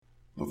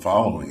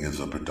following is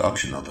a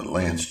production of the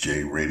Lance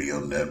J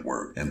Radio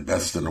Network and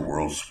Best in the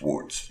World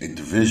Sports, a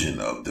division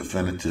of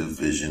Definitive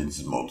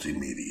Visions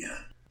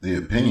Multimedia. The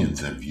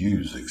opinions and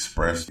views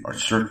expressed are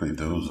strictly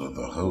those of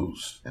the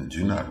host and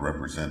do not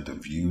represent the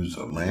views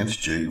of Lance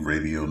J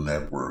Radio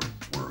Network.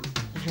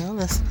 You're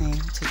listening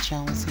to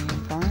Jonesy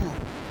and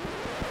Brown.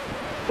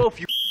 Both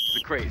you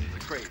are crazy.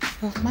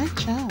 With Mike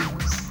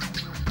Jones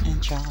and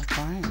John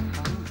Brown.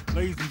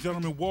 Ladies and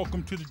gentlemen,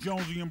 welcome to the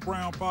Jonesy and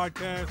Brown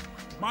podcast.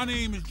 My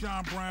name is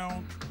John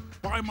Brown.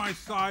 By my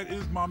side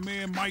is my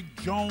man Mike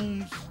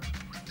Jones.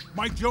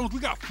 Mike Jones, we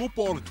got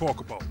football to talk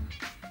about.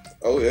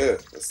 Oh yeah,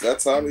 it's that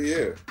time of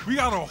year. We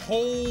have a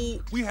whole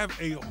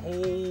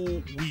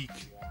week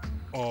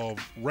of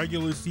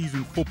regular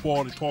season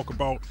football to talk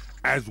about,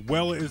 as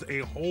well as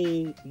a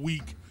whole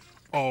week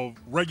of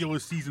regular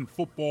season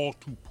football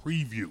to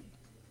preview.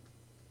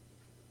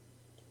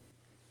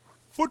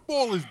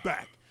 Football is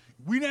back.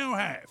 We now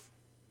have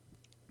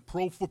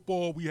pro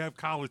football. We have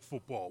college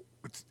football.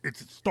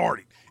 It's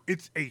starting.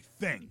 It's a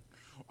thing.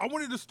 I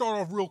wanted to start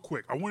off real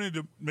quick. I wanted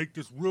to make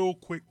this real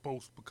quick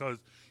post because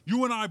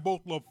you and I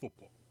both love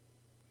football.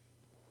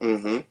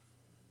 Mm-hmm.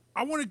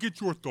 I want to get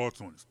your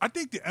thoughts on this. I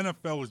think the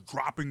NFL is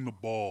dropping the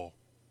ball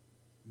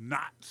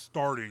not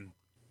starting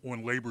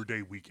on Labor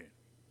Day weekend.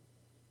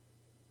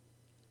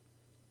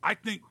 I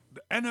think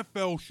the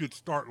NFL should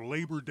start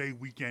Labor Day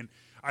weekend.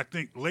 I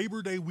think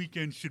Labor Day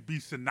weekend should be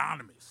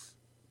synonymous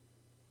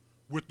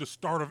with the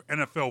start of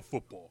NFL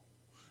football.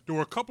 There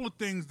were a couple of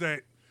things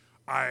that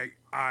I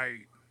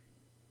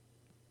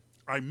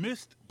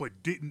missed but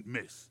didn't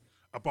miss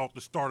about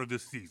the start of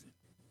this season.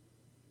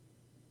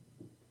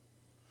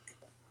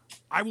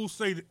 I will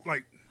say that,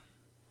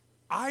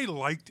 I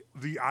liked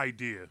the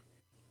idea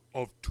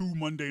of 2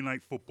 Monday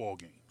Night Football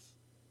games,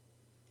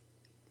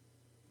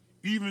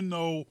 even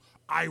though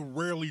I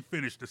rarely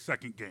finish the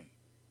second game.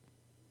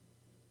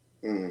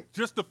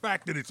 Just the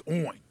fact that it's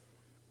on,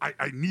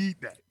 I need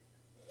that.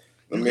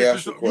 Let me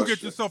ask you a question. You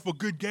get yourself a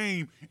good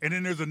game, and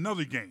then there's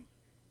another game,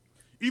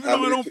 even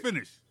though I don't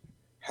finish.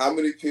 How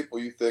many people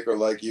you think are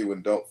like you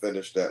and don't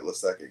finish that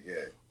second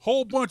game?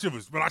 Whole bunch of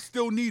us, but I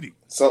still need it.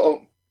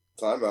 So,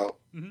 time out.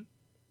 Mm-hmm.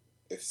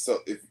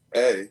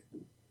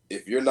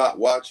 If you're not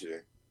watching,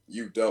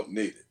 you don't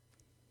need it.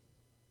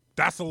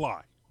 That's a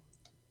lie.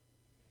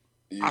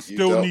 You I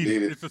still need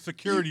it. it. It's a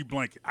security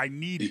blanket. I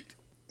need it.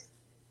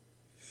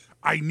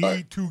 I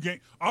need 2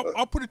 games.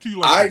 I'll put it to you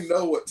like this. I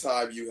know what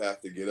time you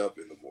have to get up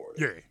in the morning.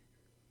 Yeah.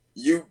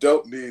 You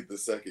don't need the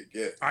second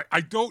game.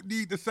 I don't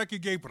need the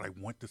second game, but I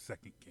want the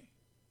second game.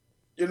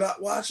 You're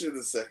not watching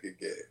the second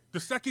game. The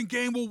second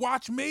game will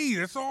watch me.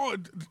 That's all.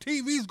 The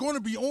TV's going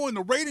to be on.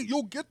 The rating,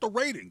 you'll get the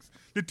ratings.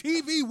 The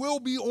TV will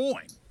be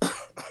on.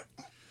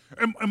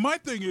 and my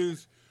thing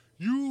is,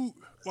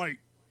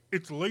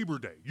 it's Labor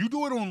Day. You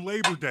do it on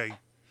Labor Day,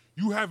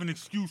 you have an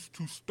excuse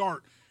to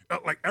start.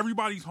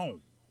 Everybody's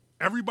home.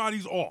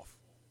 Everybody's off.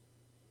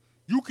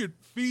 You could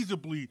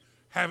feasibly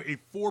have a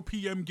 4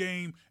 p.m.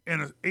 game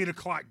and an 8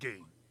 o'clock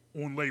game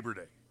on Labor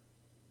Day.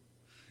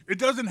 It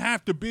doesn't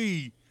have to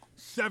be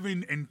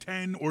 7 and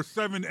 10 or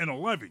 7 and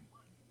 11.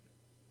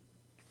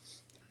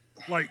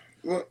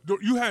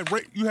 You had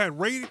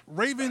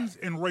Ravens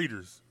and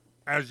Raiders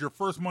as your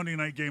first Monday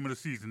night game of the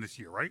season this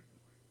year, right?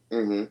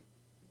 Mm-hmm.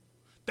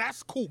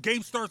 That's cool.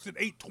 Game starts at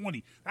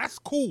 8:20. That's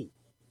cool.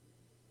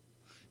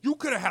 You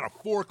could have had a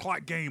 4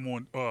 o'clock game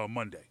on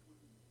Monday.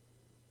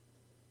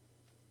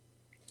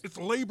 It's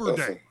Labor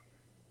Day.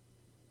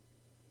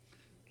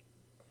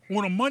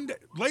 On a Monday,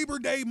 Labor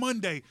Day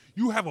Monday,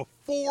 you have a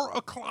 4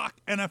 o'clock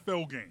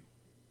NFL game.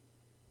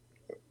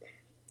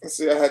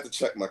 See, I had to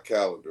check my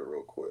calendar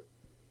real quick.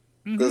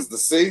 Because the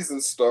season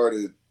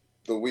started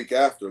the week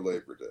after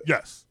Labor Day.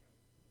 Yes.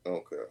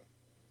 Okay.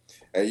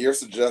 And you're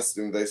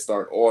suggesting they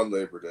start on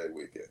Labor Day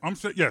weekend? I'm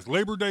saying yes,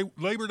 Labor Day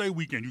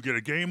weekend. You get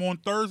a game on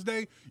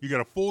Thursday, you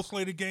get a full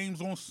slate of games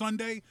on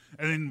Sunday,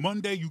 and then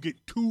Monday you get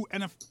two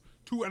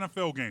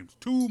NFL games,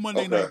 2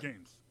 Monday night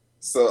games.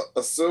 So,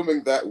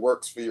 assuming that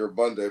works for your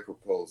Monday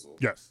proposal,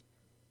 yes.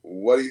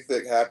 What do you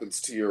think happens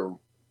to your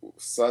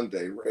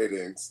Sunday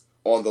ratings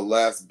on the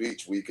last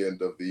beach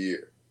weekend of the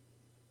year?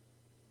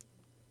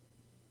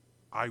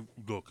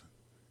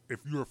 If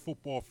you're a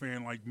football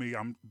fan like me,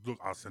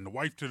 I'll send the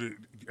wife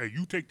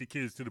you take the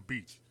kids to the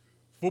beach.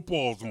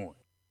 Football's on.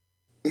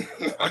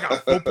 I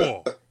got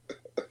football.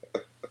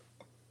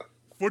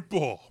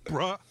 Football,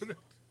 bruh.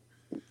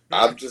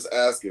 I'm just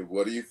asking,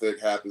 what do you think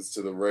happens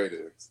to the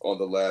ratings on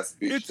the last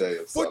beach day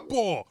of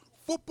football. summer?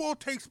 Football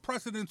takes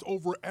precedence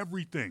over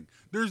everything.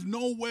 There's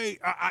no way.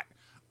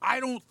 I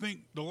don't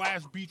think the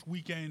last beach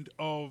weekend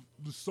of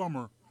the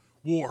summer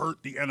will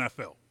hurt the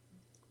NFL.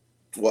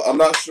 Well, I'm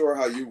not sure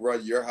how you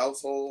run your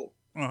household,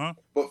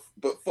 but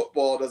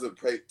football doesn't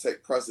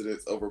take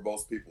precedence over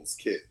most people's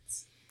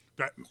kids.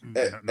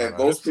 And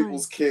most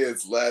people's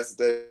kids' last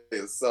day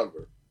of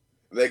summer,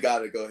 they got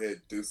to go ahead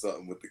and do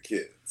something with the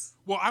kids.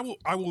 Well, I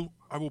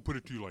will put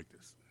it to you like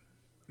this.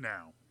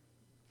 Now,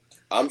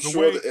 I'm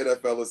sure the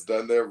NFL has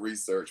done their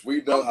research.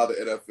 We know how the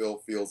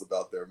NFL feels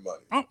about their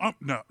money.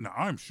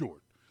 I'm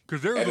sure.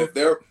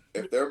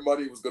 if their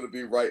money was going to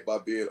be right by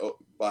being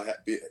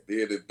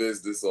in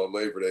business on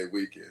Labor Day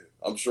weekend,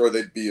 I'm sure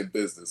they'd be in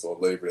business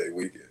on Labor Day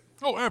weekend.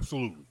 Oh,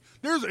 absolutely.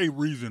 There's a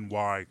reason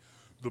why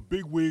the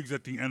big wigs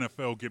at the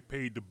NFL get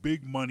paid the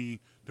big money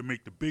to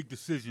make the big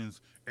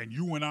decisions, and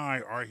you and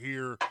I are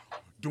here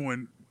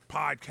doing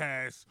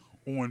podcasts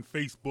on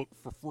Facebook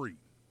for free.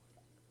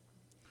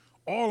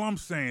 All I'm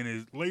saying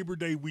is Labor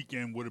Day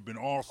weekend would have been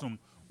awesome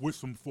with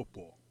some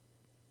football.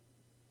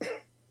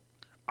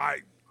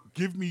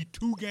 Give me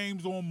 2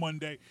 games on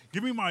Monday.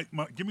 Give me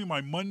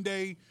my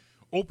Monday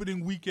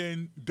opening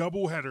weekend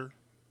doubleheader,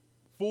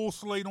 full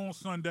slate on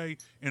Sunday,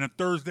 and a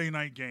Thursday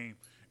night game,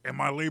 and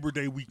my Labor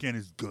Day weekend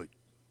is good.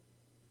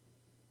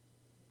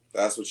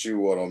 That's what you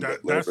want on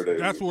Labor Day.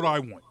 That's what I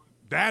want.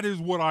 That is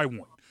what I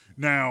want.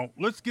 Now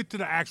let's get to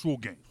the actual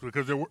games,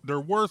 because there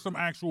were some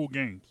actual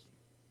games.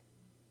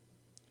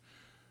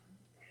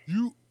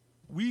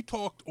 We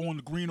talked on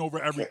the Green Over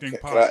Everything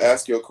podcast. Can I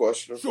ask you a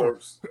question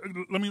first?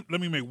 Let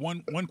me make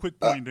one quick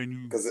point, then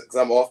you. Because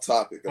I'm off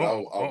topic, and I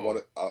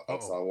want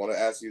to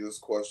ask you this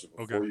question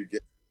before you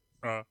get.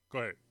 Go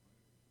ahead.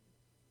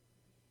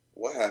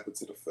 What happened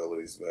to the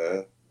Phillies,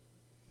 man?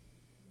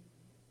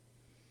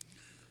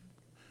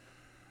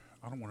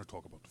 I don't want to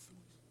talk about the Phillies.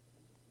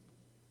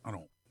 I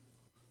don't.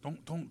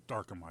 Don't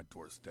darken my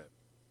doorstep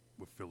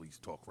with Phillies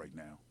talk right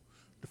now.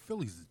 The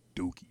Phillies is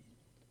dookie.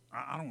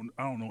 I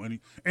don't know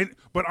any,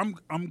 but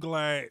I'm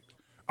glad.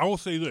 I will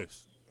say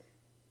this: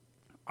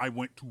 I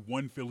went to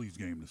one Phillies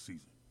game this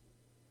season.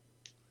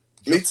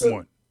 Just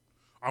one.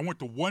 I went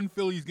to one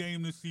Phillies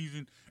game this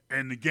season,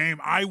 and the game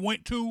I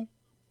went to,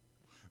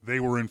 they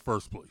were in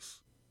first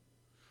place.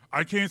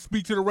 I can't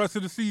speak to the rest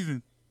of the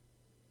season,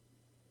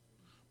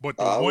 but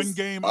the one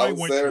game I went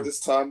to. I was there this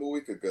time a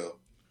week ago.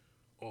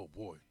 Oh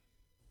boy!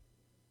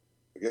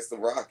 Against the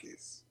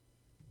Rockies.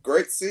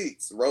 Great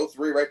seats. Row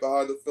 3 right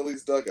behind the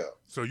Phillies dugout.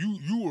 So you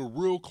were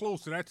real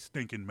close to that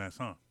stinking mess,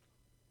 huh?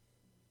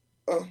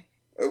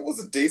 It was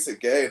a decent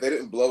game. They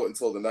didn't blow it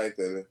until the 9th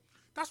inning.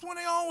 That's when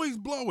they always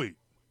blow it.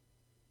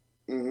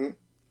 Mm-hmm.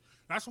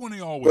 That's when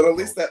they always But at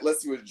least that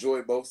lets you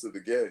enjoy most of the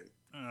game.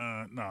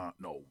 No.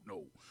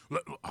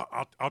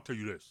 I'll tell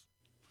you this.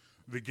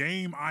 The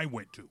game I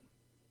went to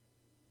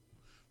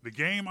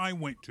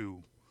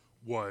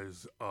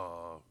was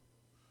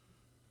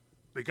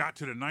they got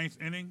to the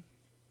 9th inning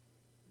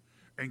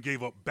and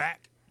gave up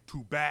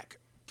back-to-back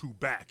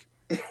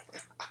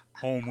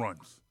home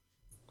runs.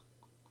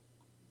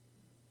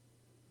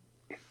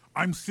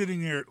 I'm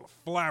sitting there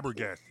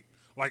flabbergasted.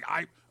 Like,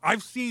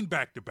 I've seen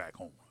back-to-back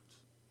home runs.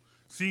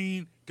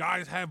 Seen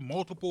guys have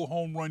multiple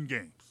home run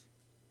games.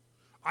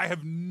 I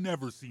have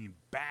never seen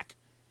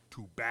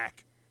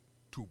back-to-back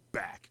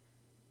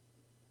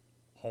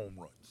home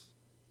runs.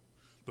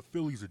 The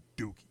Phillies are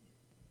dookie.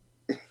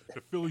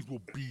 The Phillies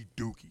will be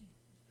dookie.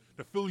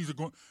 The Phillies are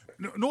going.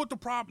 Know what the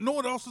problem? Know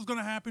what else is going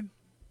to happen?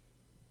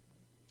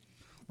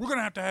 We're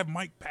going to have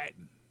Mike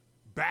Patton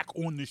back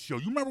on this show.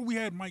 You remember we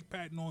had Mike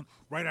Patton on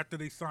right after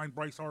they signed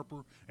Bryce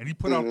Harper, and he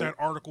put out that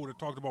article that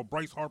talked about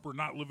Bryce Harper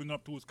not living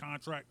up to his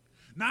contract.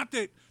 Not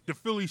that the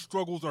Phillies'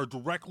 struggles are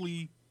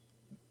directly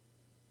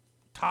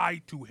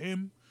tied to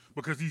him,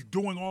 because he's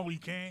doing all he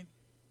can.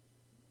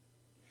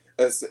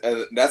 And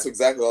that's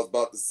exactly what I was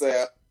about to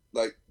say.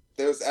 Like,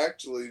 there's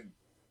actually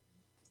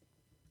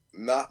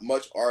not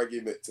much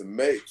argument to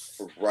make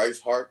for Bryce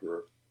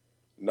Harper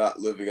not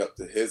living up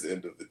to his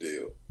end of the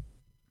deal.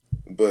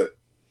 But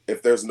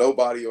if there's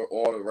nobody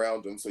on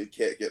around him, so he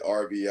can't get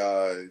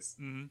RBIs,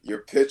 your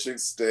pitching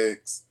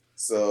stinks.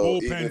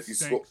 So even if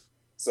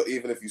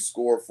you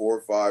score 4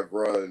 or 5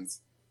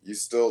 runs, you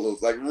still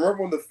lose. Like,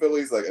 remember when the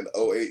Phillies, like in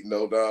 2008 and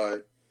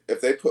 2009,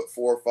 if they put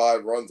 4 or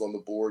 5 runs on the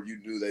board, you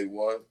knew they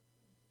won.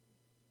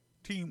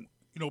 Team,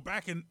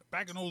 back in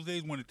those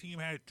days when the team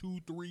had 2,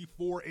 3,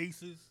 4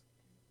 aces.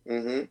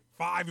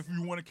 5 if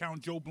you want to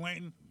count Joe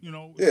Blanton,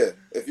 Yeah,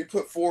 if you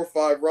put 4 or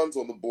 5 runs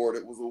on the board,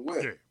 it was a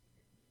win. Yeah.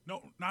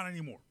 No, not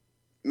anymore.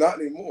 Not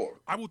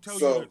anymore. I will tell you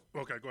this.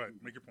 Okay, go ahead.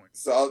 Make your point.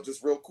 So I'll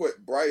just real quick,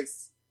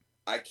 Bryce,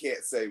 I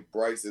can't say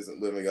Bryce isn't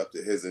living up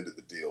to his end of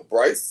the deal.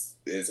 Bryce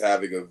is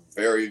having a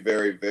very,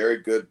 very, very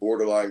good,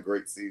 borderline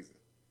great season.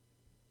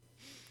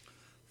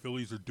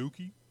 Phillies are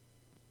dookie.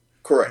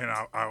 Correct. And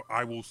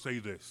I will say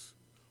this.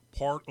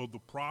 Part of the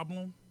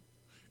problem,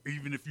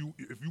 even if you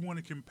want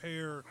to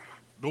compare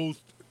the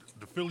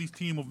Phillies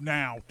team of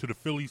now to the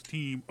Phillies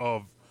team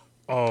of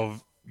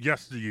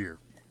yesteryear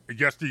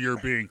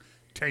being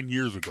 10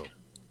 years ago.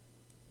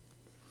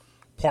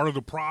 Part of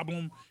the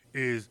problem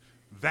is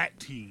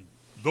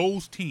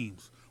those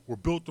teams were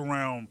built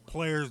around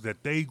players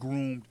that they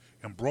groomed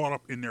and brought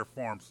up in their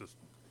farm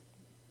system.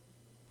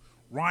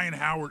 Ryan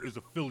Howard is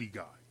a Philly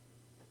guy.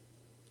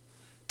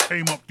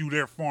 Came up through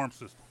their farm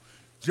system.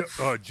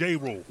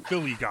 J-Roll,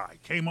 Philly guy,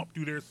 came up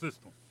through their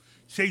system.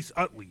 Chase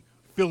Utley,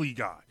 Philly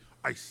guy.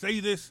 I say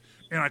this,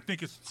 and I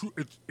think it's true.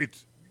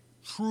 It's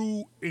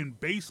true in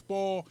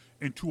baseball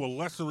and to a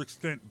lesser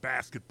extent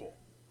basketball.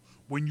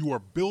 When you are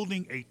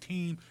building a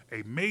team,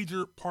 a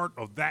major part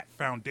of that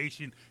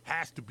foundation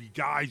has to be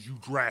guys you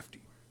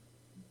drafted.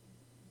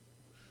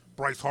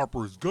 Bryce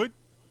Harper is good.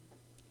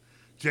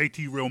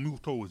 JT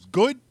Realmuto is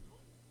good.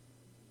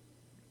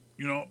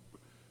 You know,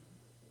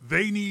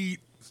 they need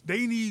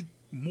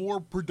more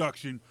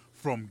production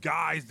from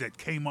guys that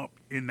came up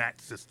in that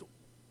system.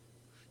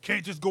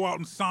 Can't just go out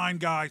and sign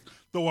guys,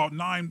 throw out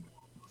 9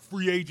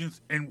 free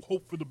agents, and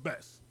hope for the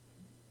best.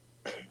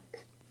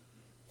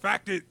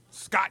 Fact that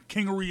Scott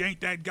Kingery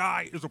ain't that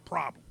guy is a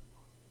problem.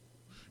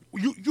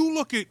 You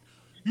look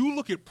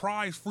at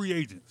prize free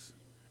agents,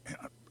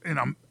 and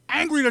I'm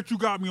angry that you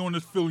got me on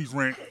this Phillies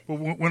rant, but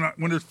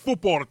when there's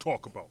football to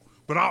talk about.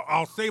 But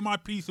I'll say my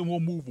piece and we'll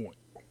move on.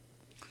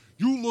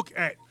 You look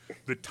at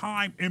the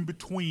time in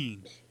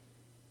between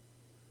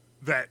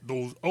that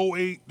those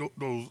 08,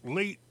 those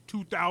late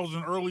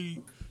 2000,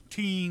 early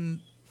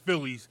teen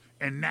Phillies,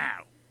 and now.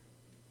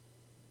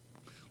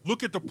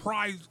 Look at the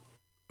prize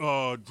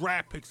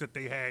draft picks that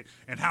they had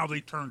and how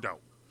they turned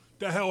out.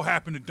 The hell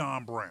happened to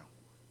Don Brown?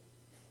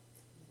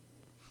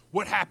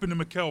 What happened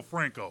to Maikel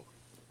Franco?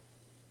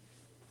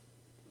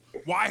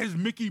 Why has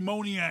Mickey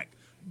Moniak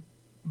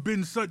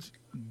been such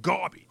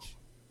garbage?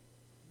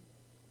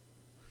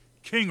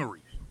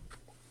 Kingery.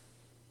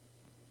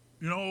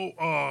 You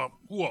know,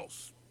 who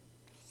else?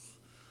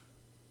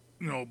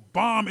 You know,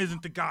 Baum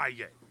isn't the guy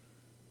yet.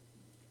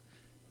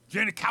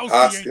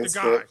 Janikowski ain't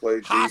the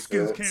guy.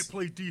 Hoskins can't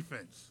play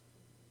defense.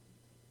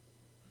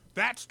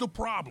 That's the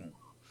problem.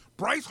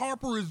 Bryce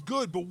Harper is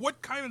good, but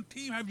what kind of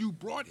team have you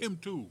brought him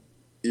to?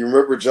 You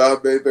remember John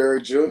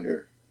Mayberry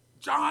Jr.?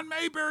 John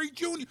Mayberry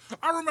Jr.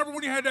 I remember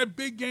when he had that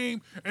big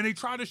game and they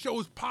tried to show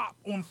his pop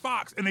on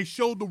Fox and they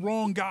showed the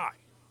wrong guy.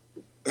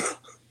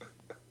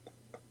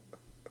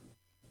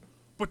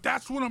 But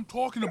that's what I'm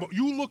talking about.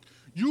 You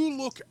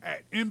look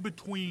at in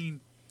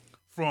between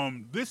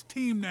from this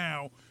team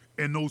now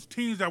and those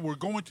teams that were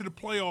going to the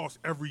playoffs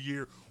every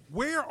year.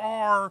 Where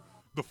are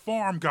the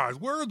farm guys?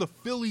 Where are the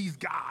Phillies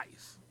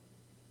guys?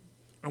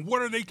 And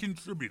what are they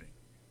contributing?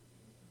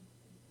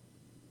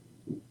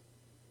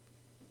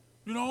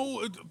 You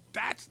know,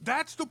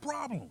 that's the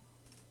problem.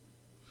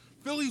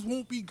 Phillies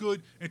won't be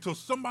good until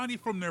somebody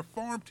from their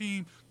farm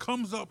team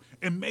comes up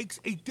and makes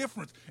a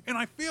difference. And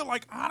I feel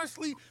like,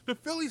 honestly, the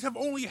Phillies have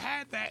only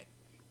had that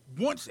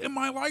once in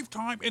my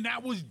lifetime, and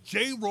that was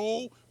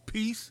J-Roll,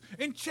 Peace,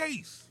 and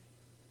Chase.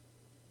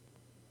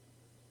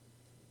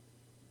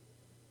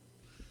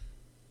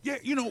 Yeah,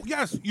 you know,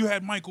 yes, you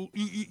had Michael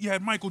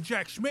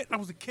Jack Schmidt. I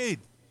was a kid.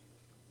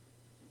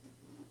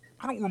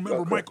 I don't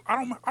remember Michael.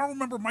 I don't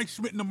remember Mike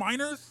Schmidt in the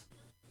minors.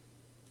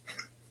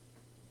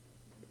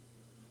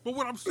 But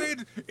what I'm saying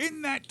is,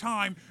 in that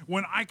time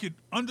when I could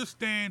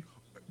understand,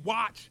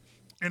 watch,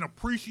 and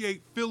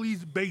appreciate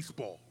Phillies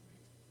baseball,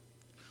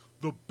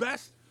 the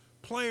best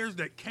players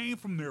that came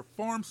from their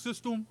farm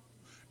system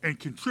and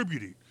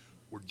contributed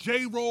were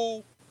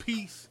J-Roll,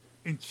 Peace,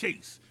 and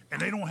Chase. And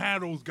they don't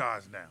have those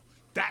guys now.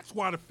 That's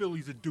why the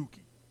Phillies are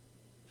dookie.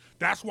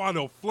 That's why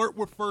they'll flirt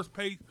with first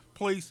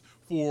place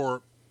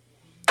for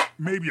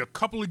maybe a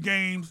couple of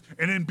games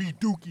and then be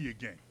dookie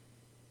again.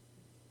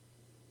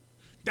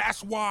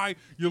 That's why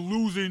you're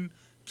losing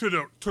to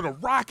the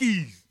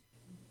Rockies.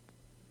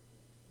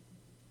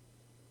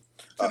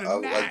 I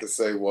would like to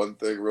say one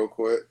thing real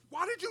quick.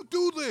 Why did you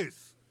do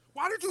this?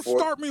 Why did you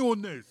start me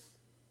on this?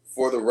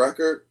 For the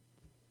record,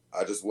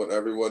 I just want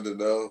everyone to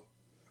know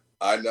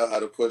I know how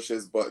to push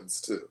his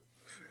buttons too.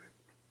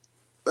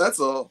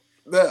 That's all.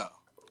 Now,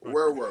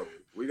 where were we?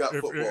 We got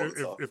football to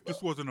talk if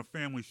this wasn't a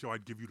family show,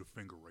 I'd give you the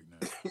finger right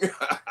now.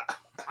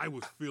 I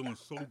was feeling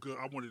so good.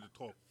 I wanted to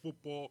talk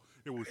football.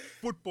 It was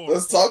football.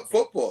 Let's talk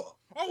football.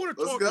 I want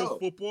to talk about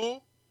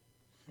football.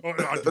 Oh,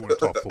 I do want to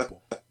talk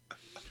football.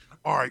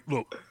 All right,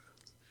 look.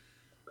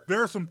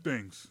 There are some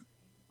things.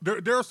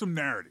 There are some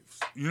narratives,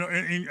 you know,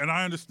 and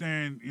I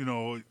understand, you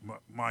know,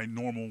 my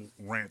normal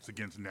rants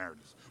against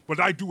narratives, but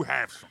I do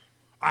have some.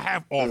 I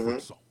have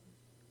offered some.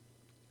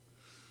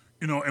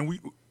 You know, and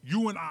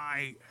you and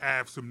I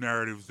have some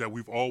narratives that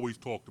we've always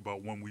talked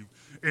about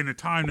in the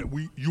time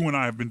that you and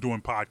I have been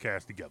doing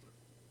podcasts together.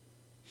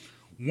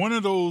 One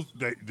of those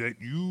that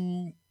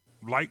you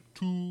like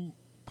to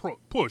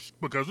push,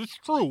 because it's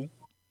true,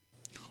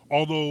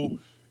 although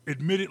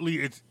admittedly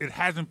it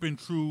hasn't been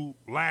true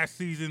last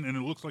season and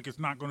it looks like it's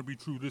not going to be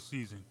true this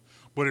season,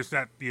 but it's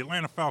that the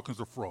Atlanta Falcons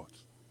are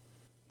frauds.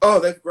 Oh,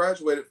 they've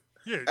graduated.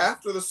 Yeah.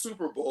 After the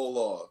Super Bowl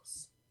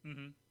loss.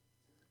 Mm-hmm.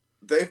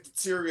 They've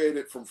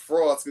deteriorated from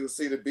frauds, because,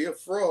 see, to be a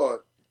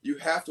fraud, you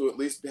have to at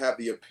least have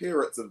the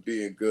appearance of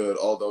being good,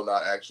 although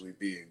not actually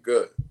being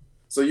good.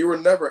 So you were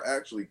never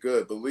actually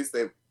good, but at least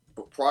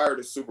prior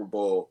to Super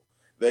Bowl,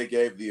 they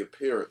gave the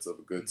appearance of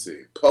a good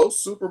team.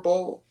 Post Super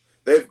Bowl,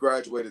 they've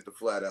graduated to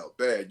flat out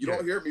bad. You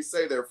don't hear me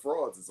say they're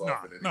frauds as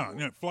often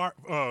anymore.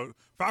 No,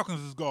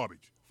 Falcons is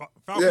garbage.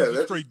 Falcons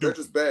is straight they're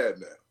just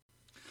bad now.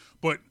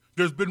 But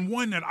there's been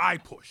one that I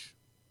push,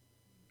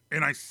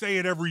 and I say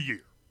it every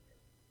year.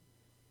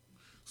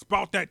 It's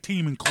about that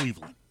team in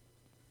Cleveland.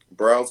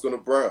 Brown's gonna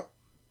brown.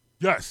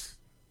 Yes.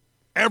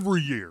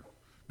 Every year.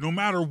 No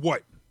matter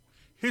what.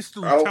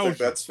 History tells you. I don't think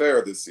that's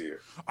fair this year.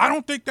 I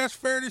don't think that's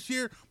fair this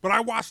year, but I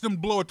watched them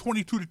blow a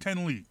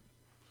 22-10 lead.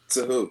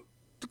 To who?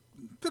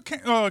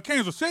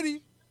 Kansas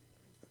City.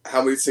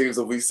 How many teams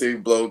have we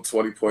seen blow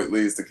 20-point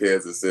leads to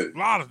Kansas City? A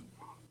lot of.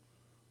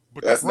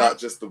 But That's not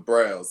just the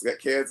Browns. That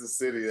Kansas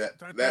City,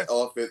 that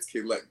offense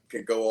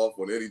can go off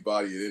on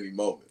anybody at any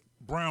moment.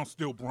 Brown's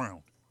still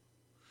Brown.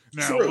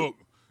 Now True. look,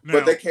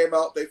 but they came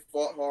out, they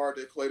fought hard,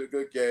 they played a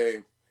good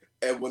game,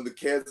 and when the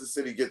Kansas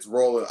City gets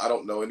rolling, I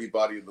don't know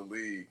anybody in the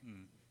league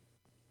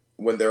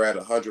when they're at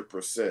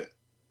 100%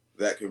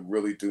 that can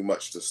really do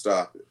much to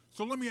stop it.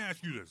 So let me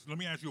ask you this. Let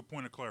me ask you a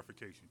point of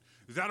clarification.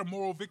 Is that a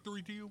moral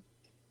victory to you?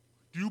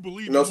 Do you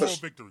believe in moral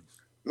victories?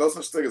 No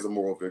such thing as a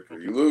moral victory.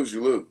 Okay. You lose,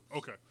 you lose.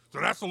 Okay,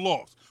 so that's a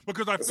loss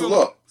because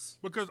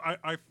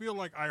I feel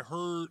like I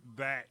heard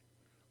that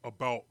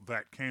about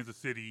that Kansas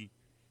City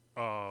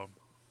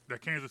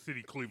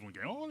Cleveland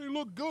game. Oh, they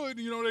look good.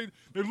 You know,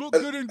 they look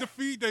good in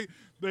defeat.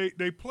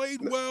 They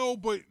played well,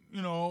 but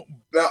you know.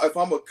 Now, if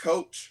I'm a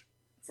coach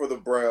for the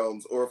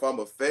Browns or if I'm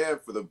a fan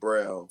for the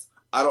Browns,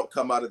 I don't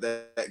come out of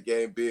that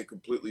game being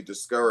completely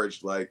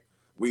discouraged. Like,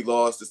 we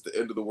lost. It's the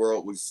end of the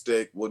world. We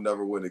stink. We'll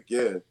never win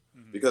again.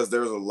 Mm-hmm. Because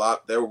there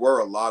were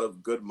a lot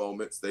of good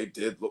moments. They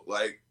did look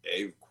like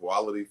a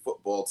quality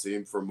football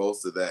team for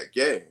most of that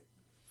game.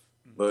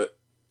 Mm-hmm. But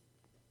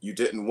you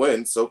didn't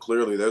win, so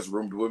clearly there's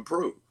room to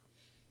improve.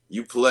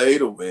 You play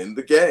to win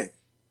the game.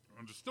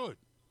 Understood.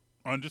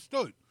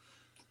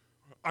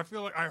 I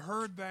feel like I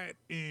heard that,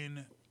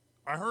 you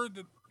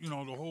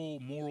know, the whole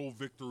moral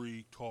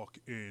victory talk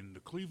in the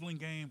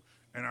Cleveland game,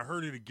 and I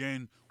heard it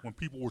again when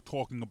people were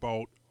talking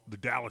about the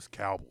Dallas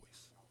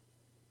Cowboys.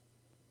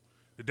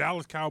 The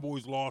Dallas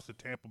Cowboys lost to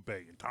Tampa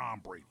Bay and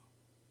Tom Brady.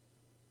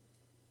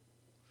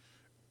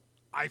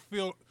 I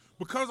feel,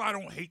 because I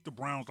don't hate the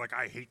Browns like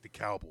I hate the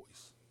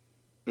Cowboys,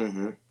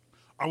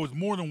 I was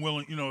more than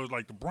willing, you know,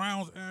 like the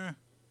Browns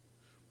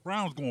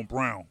going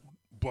brown.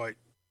 But,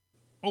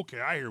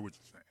 okay, I hear what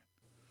you're saying.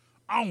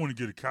 I don't want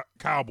to give the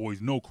Cowboys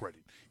no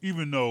credit,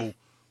 even though,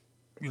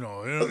 you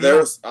know.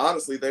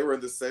 Honestly, they were in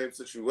the same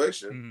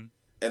situation,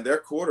 and their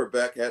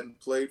quarterback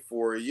hadn't played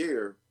for a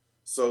year.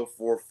 So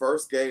for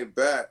first game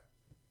back,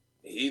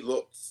 he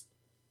looked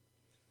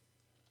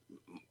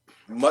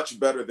much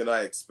better than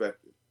I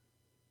expected.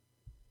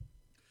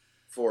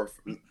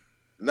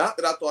 Not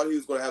that I thought he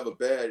was going to have a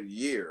bad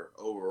year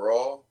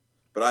overall,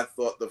 but I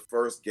thought the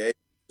first game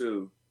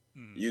too,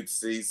 you'd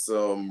see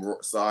some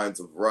signs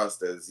of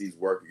rust as he's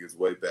working his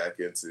way back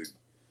into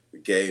the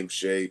game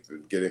shape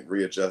and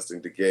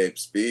readjusting to game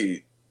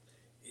speed.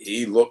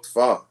 He looked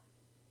fine.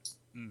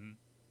 Mm-hmm.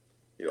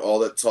 You know, all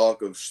that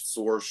talk of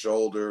sore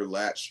shoulder,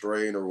 lat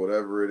strain, or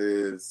whatever it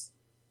is,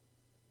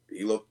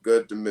 he looked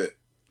good to me.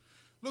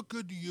 Looked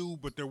good to you,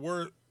 but there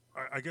were,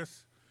 I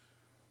guess,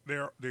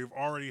 they've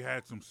already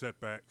had some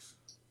setbacks.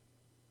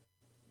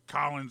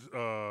 Collins.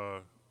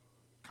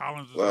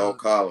 Collins.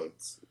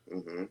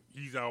 Mm-hmm.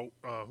 He's out.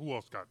 Who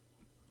else got?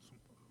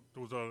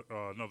 There was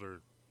another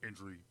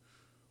injury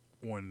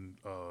on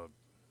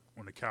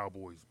the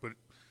Cowboys, but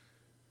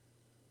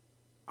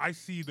I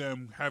see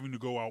them having to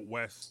go out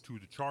west to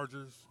the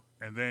Chargers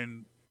and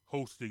then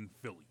hosting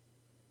Philly.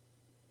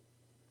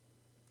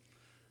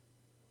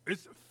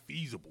 It's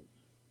feasible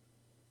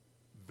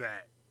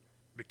that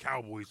the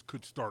Cowboys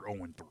could start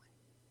 0-3.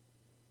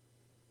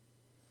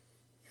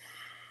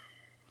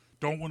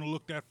 Don't want to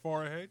look that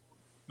far ahead.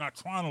 Not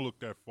trying to look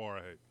that far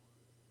ahead.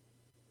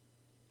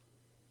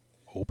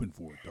 Hoping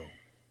for it, though.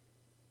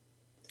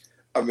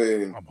 I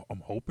mean,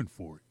 I'm hoping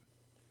for it.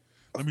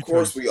 Of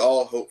course, we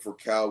all hope for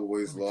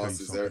Cowboys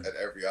losses at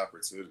every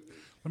opportunity.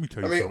 Let me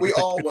tell you something. We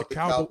all want the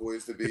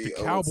Cowboys to be. If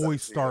the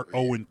Cowboys start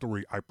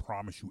 0-3, I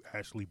promise you,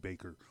 Ashley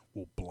Baker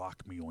will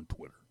block me on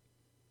Twitter.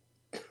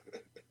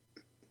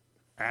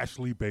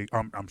 Ashley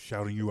Baker, I'm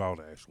shouting you out,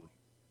 Ashley.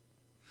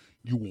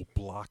 You will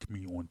block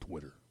me on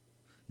Twitter.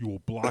 You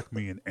will block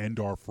me and end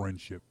our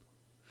friendship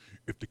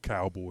if the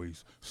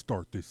Cowboys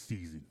start this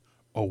season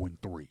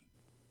 0-3.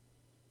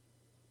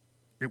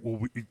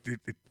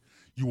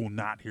 You will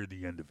not hear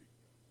the end of it.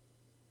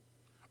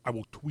 I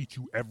will tweet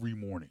you every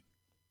morning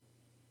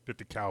that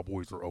the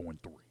Cowboys are 0-3.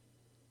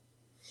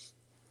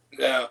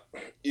 Now,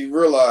 you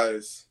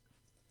realize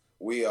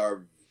we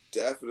are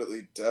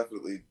definitely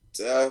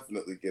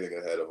getting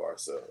ahead of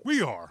ourselves.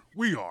 We are,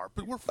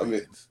 but we're fans. I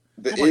mean,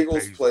 the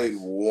Eagles played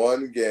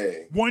one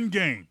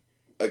game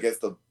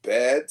against a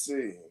bad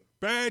team.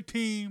 Bad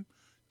team.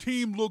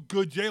 Team looked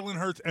good. Jalen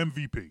Hurts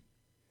MVP.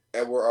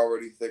 And we're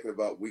already thinking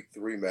about week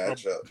 3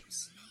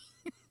 matchups.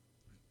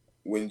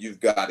 When you've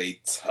got a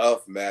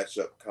tough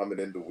matchup coming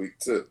into week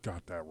 2.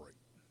 Got that right.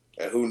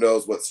 And who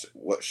knows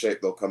what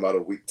shape they'll come out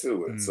of week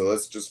 2 in. So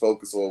let's just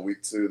focus on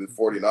week 2, the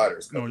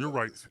 49ers. No, you're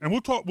right. And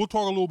we'll talk a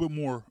little bit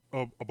more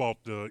about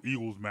the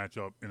Eagles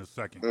matchup in a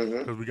second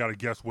because we got a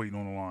guest waiting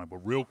on the line. But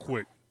real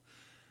quick,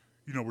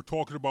 you know, we're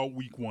talking about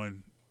week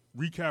 1,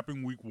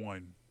 recapping week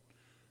 1,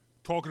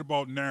 talking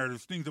about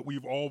narratives, things that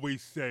we've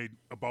always said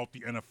about the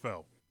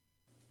NFL.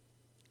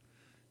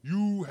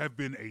 You have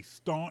been a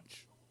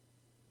staunch,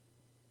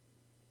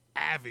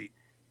 avid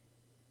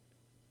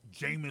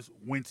Jameis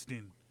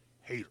Winston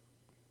hater.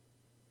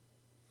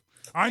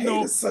 I Hate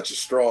know is such a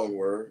strong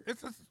word.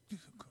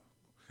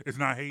 it's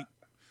not hate.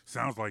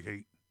 Sounds like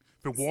hate.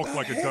 If it walks not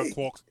like a duck hate.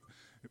 walks,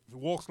 if it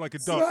walks like a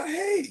It's duck, not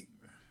hate.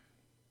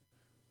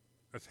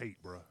 that's hate,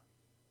 bruh.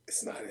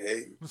 It's not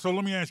hate. So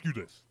let me ask you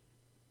this.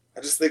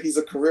 I just think he's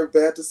a career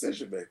bad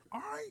decision maker. All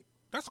right,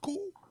 that's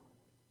cool.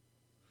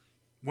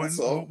 That's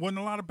all. Wasn't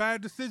a lot of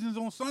bad decisions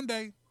on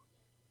Sunday.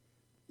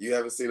 You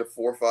haven't seen a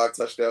 4 or 5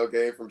 touchdown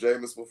game from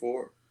Jameis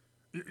before?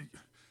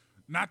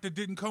 Not that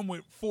didn't come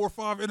with 4 or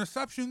 5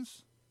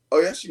 interceptions. Oh,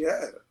 yes, you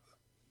have.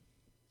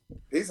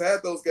 He's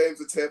had those games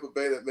in Tampa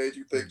Bay that made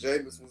you think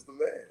Jameis was the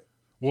man.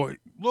 Well,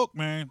 look,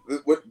 man.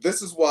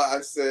 This is why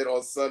I said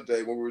on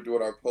Sunday when we were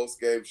doing our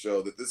post-game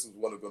show that this was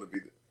going to be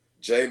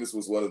Jameis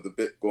was going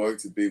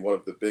to be one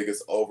of the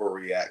biggest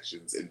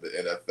overreactions in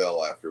the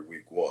NFL after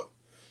Week 1,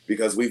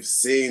 because we've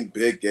seen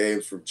big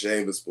games from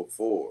Jameis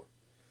before.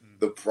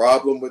 The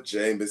problem with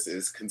Jameis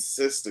is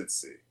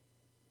consistency.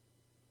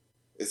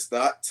 It's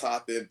not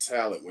top-end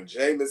talent. When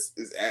Jameis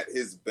is at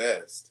his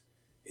best,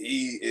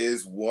 he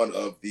is one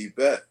of the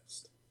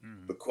best.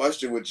 Mm-hmm. The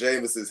question with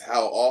Jameis is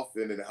how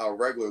often and how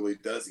regularly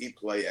does he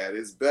play at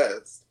his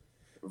best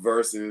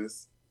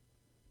versus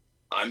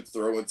I'm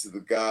throwing to the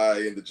guy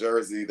in the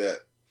jersey that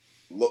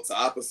looks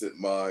opposite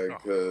mine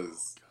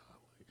because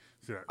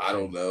I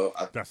don't know.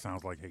 That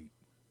sounds like hate.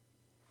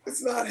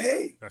 It's not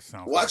hate. That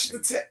sounds Watch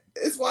like the tape.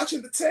 It's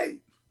watching the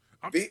tape.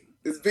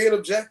 It's being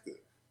objective.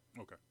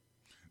 Okay.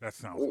 That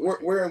sounds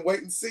we're in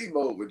wait and see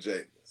mode with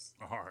Jameis.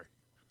 All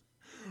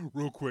right.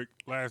 Real quick,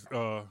 last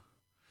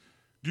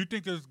do you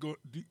think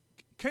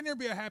can there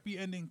be a happy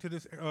ending to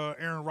this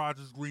Aaron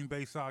Rodgers Green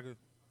Bay saga?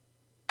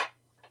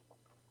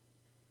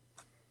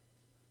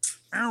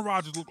 Aaron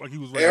Rodgers looked like he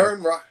was ready.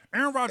 Aaron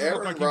Rodgers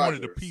looked like he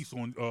wanted a piece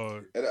on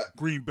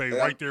Green Bay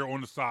right there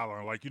on the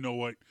sideline. Like, you know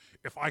what?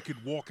 If I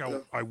could walk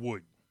out, I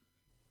would.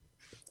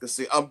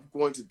 See, I'm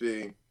going to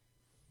be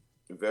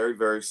very,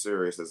 very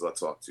serious as I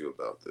talk to you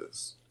about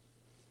this.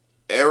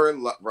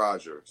 Aaron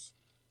Rodgers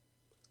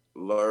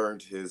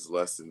learned his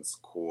lessons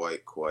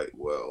quite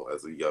well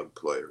as a young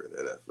player in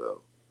the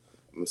NFL.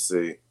 Let's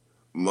see.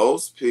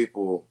 Most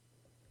people,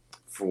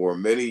 for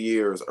many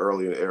years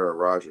early in Aaron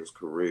Rodgers'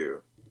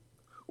 career,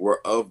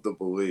 were of the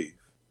belief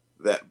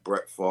that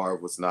Brett Favre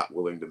was not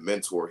willing to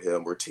mentor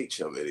him or teach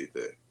him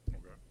anything.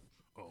 Okay.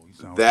 Oh, he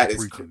sounds like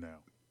preaching now.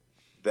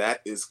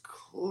 That is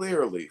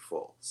clearly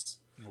false.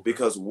 Okay.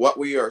 Because what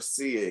we are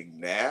seeing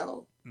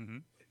now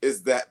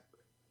is that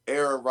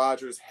Aaron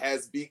Rodgers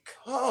has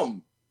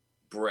become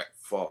Brett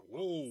Favre.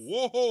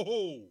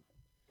 Whoa.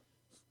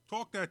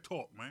 Talk that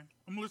talk, man.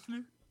 I'm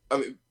listening. I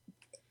mean,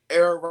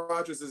 Aaron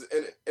Rodgers is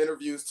in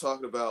interviews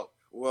talking about,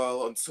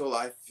 well, until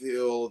I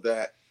feel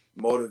that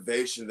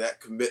motivation,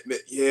 that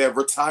commitment,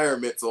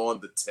 retirement's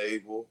on the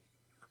table.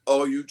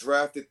 Oh, you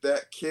drafted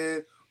that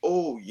kid?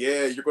 Oh,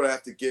 yeah, you're going to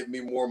have to give me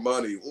more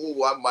money.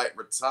 Oh, I might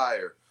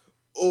retire.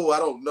 Oh, I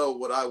don't know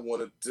what I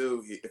want to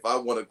do. If I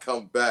want to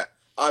come back,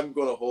 I'm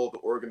going to hold the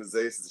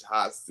organization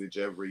hostage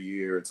every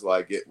year until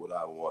I get what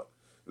I want.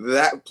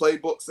 That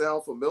playbook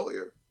sound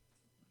familiar?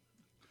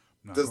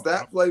 Does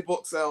that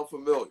playbook sound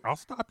familiar? I'll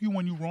stop you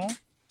when you're wrong.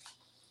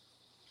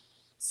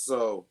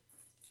 So,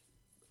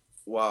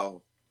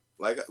 wow.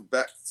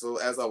 So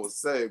as I was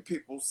saying,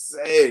 people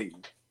say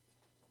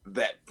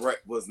that Brett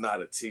was not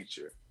a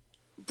teacher.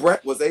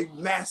 Brett was a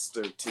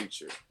master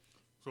teacher.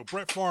 So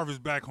Brett Favre is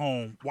back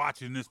home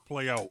watching this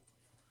play out.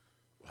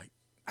 Like,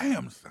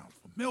 damn, this sounds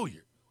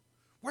familiar.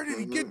 Where did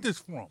he get this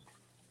from?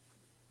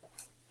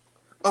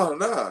 Oh,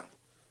 nah.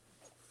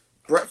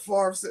 Brett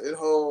Favre sitting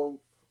home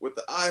with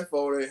the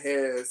iPhone in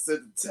hand,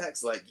 sending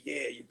text like,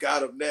 yeah, you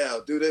got him now.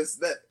 Do this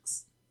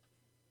next.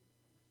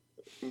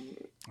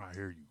 I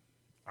hear you.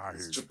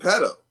 It's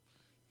Geppetto.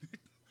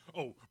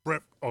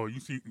 You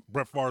see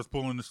Brett Favre's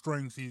pulling the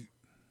strings.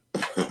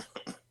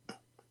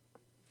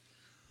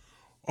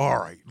 All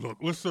right, look,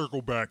 let's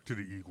circle back to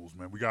the Eagles,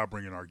 man. We got to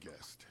bring in our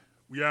guest.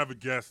 We have a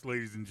guest,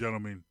 ladies and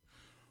gentlemen.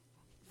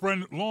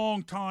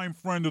 Long-time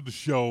friend of the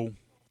show.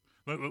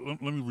 Let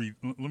me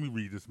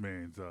read this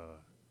man's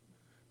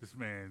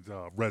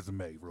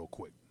resume real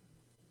quick.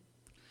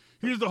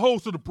 He is the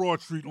host of the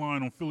Broad Street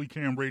Line on Philly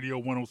Cam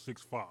Radio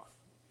 106.5.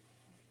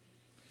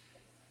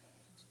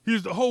 He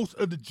is the host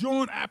of the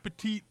John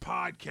Appetit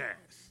podcast.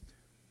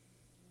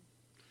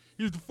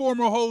 He is the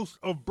former host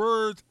of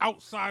Birds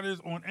Outsiders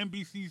on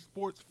NBC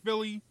Sports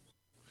Philly.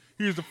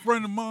 He is a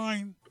friend of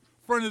mine,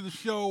 friend of the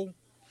show,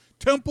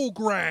 Temple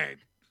grad.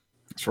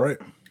 That's right.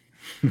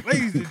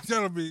 Ladies and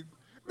gentlemen,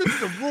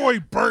 Mr. Roy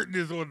Burton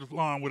is on the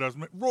line with us.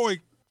 Roy,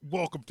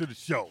 welcome to the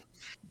show.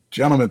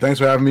 Gentlemen, thanks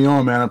for having me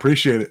on, man. I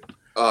appreciate it.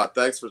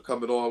 Thanks for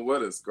coming on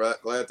with us.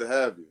 Glad to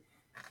have you.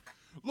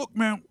 Look,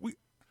 man,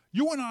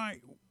 you and I,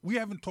 we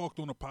haven't talked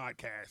on a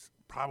podcast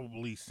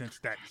probably since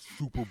that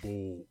Super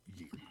Bowl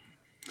year.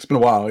 It's been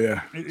a while,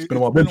 yeah. It's been a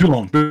while. Been too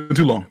long.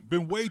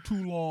 Been way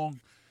too long.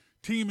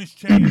 Team has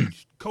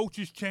changed.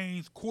 Coaches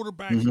changed.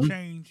 Quarterbacks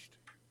changed.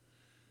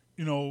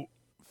 You know,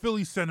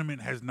 Philly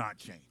sentiment has not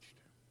changed.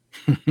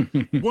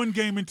 One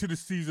game into the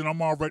season,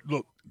 I'm already,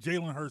 look,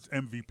 Jalen Hurts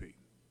MVP.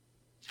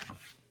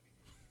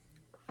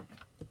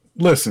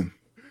 listen,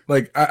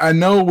 like I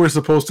know we're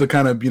supposed to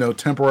kind of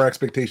temper our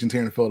expectations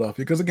here in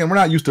Philadelphia because again we're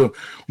not used to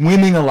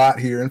winning a lot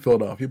here in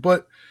Philadelphia,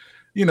 but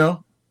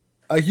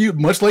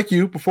much like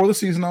you before the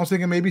season, I was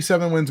thinking maybe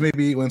 7 wins,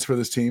 maybe 8 wins for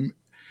this team.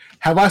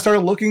 Have I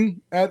started looking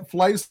at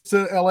flights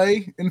to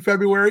LA in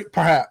February?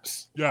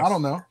 Perhaps. Yes. I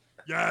don't know.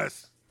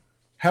 Yes.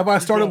 Have I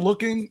started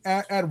looking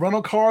at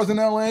rental cars in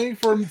LA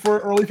for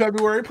early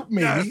February?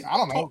 Maybe. Yes. I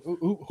don't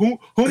know.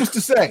 Who's to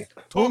say?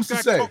 Who's to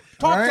say?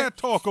 Talk that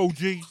talk,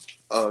 OG.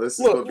 Oh, this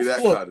is gonna be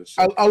that kind of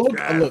shit. I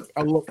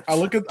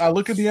look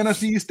at the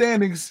NFC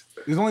standings.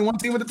 There's only one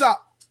team at the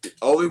top.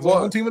 Only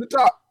one team at the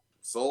top.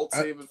 Sole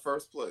team in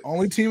first place.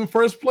 Only team in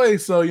first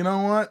place. So you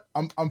know what?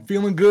 I'm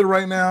feeling good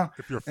right now.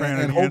 If you're a fan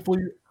and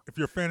hopefully. If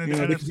you're a fan of the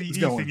NFC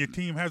East and your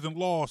team hasn't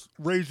lost,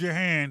 raise your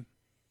hand.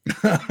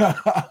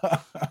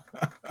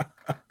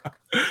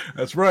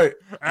 That's right.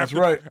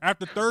 Right.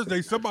 After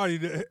Thursday, somebody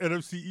in the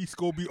NFC East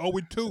gonna be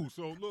 0-2.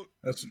 So look.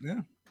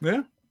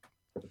 Yeah.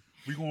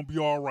 We're gonna be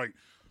all right.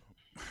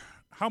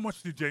 How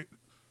much did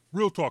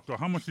real talk though?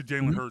 How much did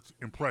Jalen Hurts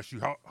impress you?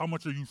 How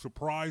much are you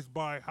surprised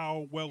by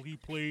how well he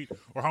played,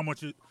 or how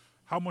much of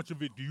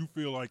it do you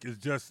feel like is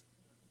just,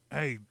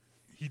 hey,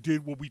 he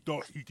did what we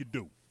thought he could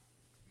do?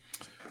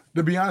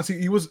 To be honest,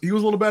 he was a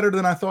little better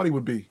than I thought he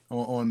would be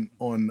on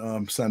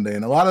Sunday,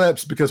 and a lot of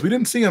that's because we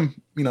didn't see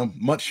him,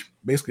 much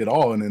basically at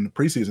all in the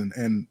preseason,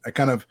 and I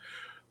kind of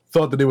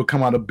thought that they would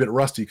come out a bit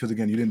rusty because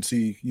again, you didn't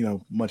see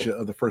much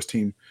of the first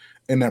team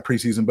in that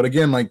preseason. But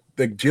again, like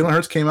Jalen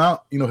Hurts came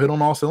out, hit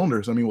on all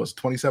cylinders. I mean, was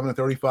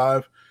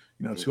 27-35,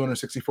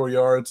 264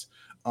 yards.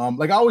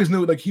 Like I always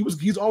knew, like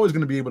he's always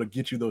going to be able to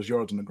get you those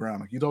yards on the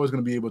ground. Like he's always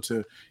going to be able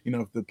to,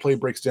 if the play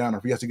breaks down or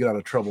if he has to get out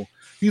of trouble,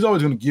 he's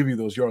always going to give you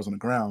those yards on the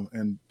ground.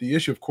 And the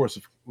issue, of course,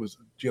 was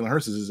Jalen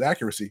Hurts' his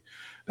accuracy.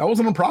 That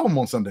wasn't a problem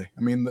on Sunday.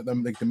 I mean,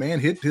 the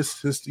man hit his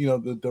he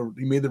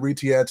made the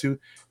reads he had to,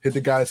 hit the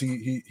guys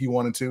he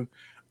wanted to.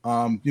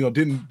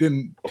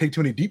 Didn't take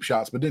too many deep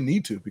shots, but didn't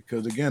need to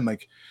because again,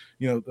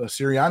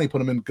 Sirianni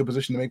put him in good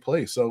position to make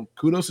plays. So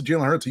kudos to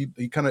Jalen Hurts.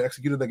 He kind of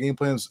executed that game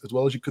plan as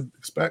well as you could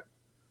expect.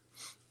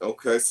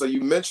 Okay, so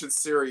you mentioned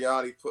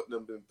Sirianni putting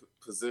him in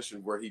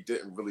position where he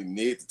didn't really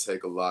need to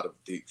take a lot of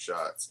deep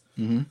shots.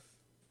 Mm-hmm.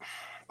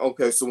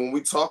 Okay, so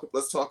let's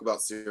talk about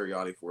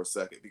Sirianni for a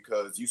second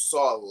because you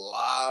saw a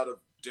lot of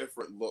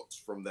different looks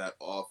from that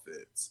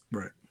offense,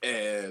 right?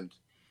 And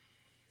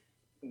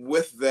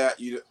with that,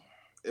 it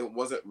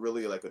wasn't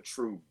really like a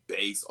true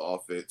base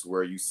offense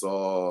where you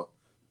saw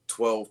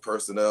 12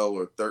 personnel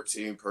or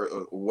 13 or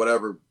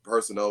whatever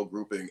personnel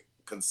grouping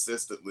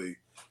consistently.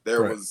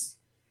 There was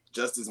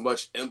just as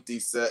much empty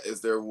set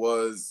as there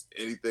was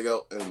anything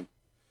else. And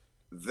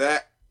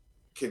that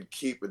can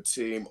keep a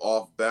team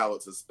off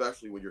balance,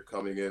 especially when you're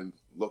coming in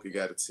looking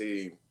at a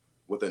team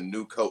with a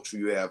new coach who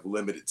you have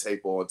limited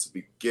tape on to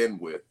begin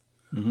with.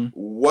 Mm-hmm.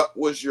 What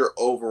was your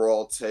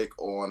overall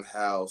take on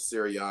how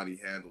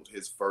Sirianni handled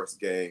his first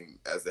game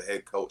as the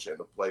head coach and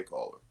the play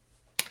caller?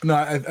 No,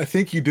 I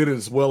think he did it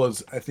as well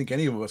as I think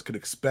any of us could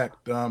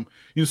expect. So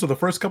the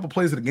first couple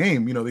plays of the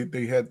game,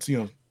 they had,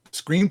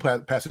 screen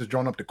passes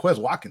drawn up to Quez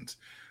Watkins.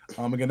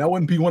 Again, that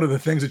wouldn't be one of the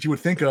things that you would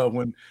think of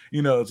when,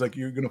 it's like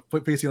you're going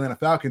to face the Atlanta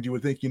Falcons. You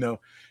would think,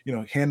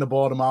 hand the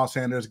ball to Miles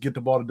Sanders, get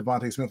the ball to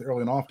Devontae Smith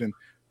early and often.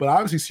 But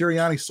obviously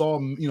Sirianni saw,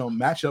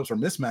 matchups or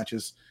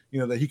mismatches,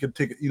 that he could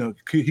take,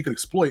 he could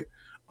exploit.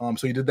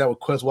 So he did that with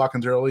Quez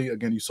Watkins early.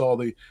 Again, you saw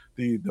the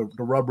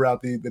rub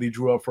route that he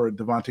drew up for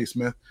Devontae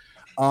Smith.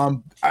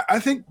 I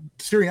think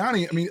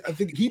Sirianni, I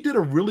think he did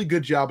a really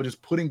good job of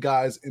just putting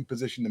guys in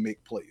position to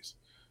make plays.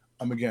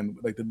 Again,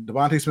 like the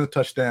Devontae Smith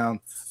touchdown,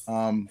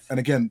 and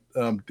again,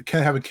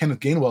 having Kenneth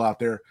Gainwell out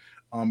there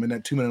in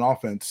that 2-minute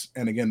offense,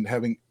 and again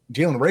having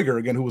Jalen Reagor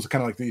again, who was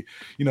kind of like the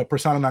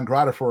persona non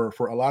grata for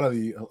a lot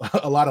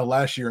of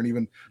last year and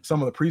even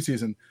some of the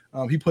preseason.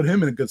 He put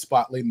him in a good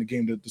spot late in the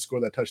game to score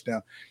that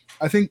touchdown.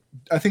 I think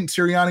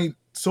Sirianni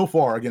so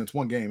far, again, it's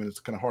one game and it's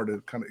kind of hard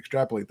to kind of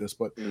extrapolate this,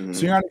 but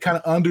Sirianni kind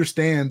of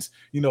understands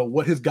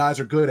what his guys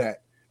are good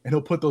at. And he'll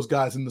put those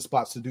guys in the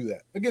spots to do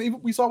that. Again,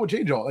 we saw with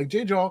J-Jaw. Like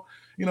J-Jaw,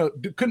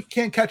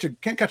 can't catch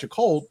a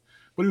cold,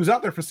 but he was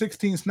out there for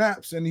 16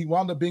 snaps, and he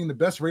wound up being the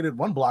best-rated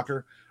run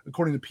blocker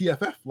according to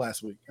PFF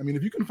last week.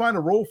 If you can find a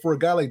role for a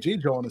guy like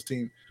J-Jaw on this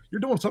team, you're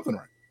doing something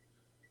right.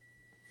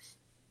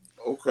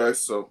 Okay,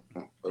 so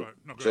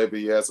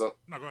JB, you have something?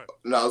 No, go ahead.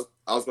 No,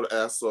 I was going to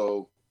ask.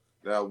 So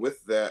now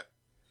with that,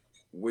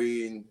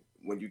 when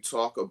you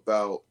talk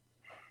about,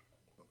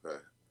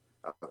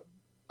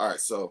 all right,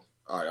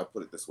 I'll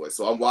put it this way.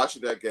 So I'm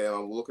watching that game.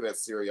 I'm looking at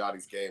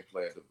Sirianni's game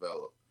plan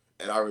develop.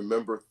 And I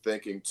remember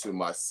thinking to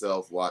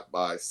myself,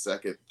 by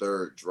second,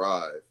 third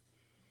drive,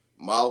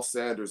 Miles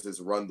Sanders has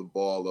run the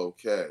ball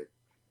okay.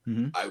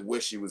 Mm-hmm. I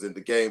wish he was in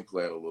the game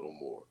plan a little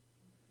more.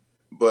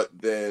 But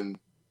then,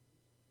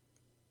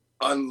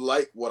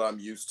 unlike what I'm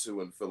used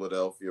to in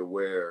Philadelphia,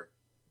 where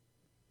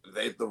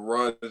the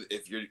run,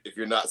 if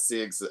you're not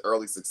seeing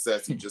early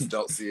success, you just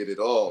don't see it at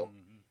all.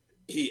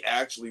 He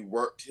actually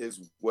worked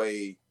his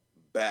way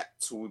back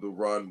to the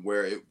run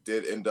where it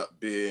did end up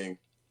being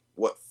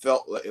what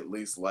felt like, at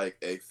least like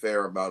a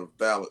fair amount of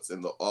balance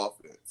in the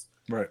offense.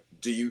 Right.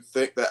 Do you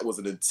think that was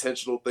an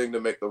intentional thing to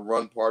make the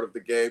run part of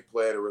the game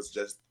plan, or was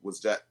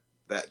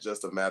that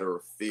just a matter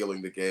of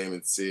feeling the game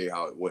and seeing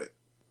how it went?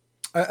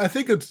 I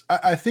think it's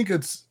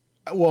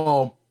a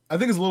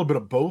little bit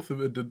of both.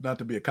 Not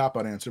to be a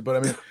cop-out answer, but I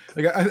mean,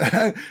 like,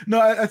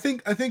 I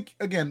think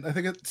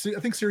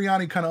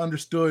Sirianni kind of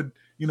understood,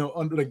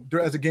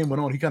 as the game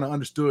went on, he kind of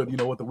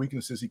understood, what the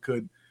weaknesses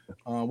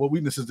what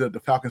weaknesses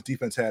the Falcons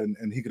defense had,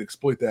 and he could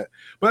exploit that.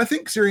 But I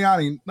think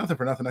Sirianni, nothing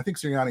for nothing, I think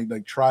Sirianni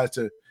like tries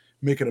to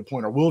make it a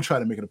point, or will try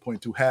to make it a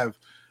point, to have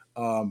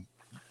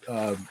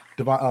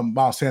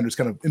Miles Sanders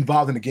kind of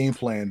involved in the game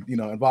plan,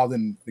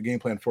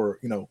 for,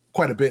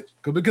 quite a bit.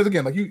 Because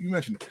again, like you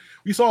mentioned,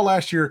 we saw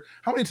last year,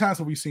 how many times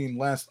have we seen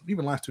last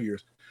 2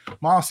 years,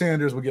 Miles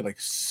Sanders would get like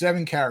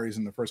 7 carries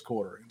in the first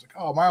quarter. It's like,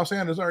 oh, Miles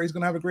Sanders, all right, he's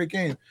going to have a great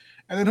game.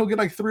 And then he'll get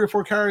like 3 or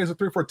 4 carries or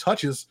 3 or 4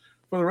 touches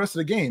for the rest of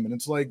the game. And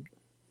it's like,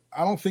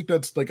 I don't think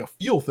that's like a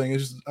feel thing.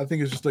 I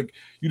think it's just like,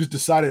 you just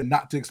decided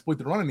not to exploit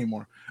the run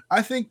anymore.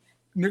 I think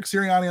Nick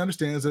Sirianni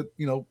understands that,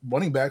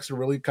 running backs are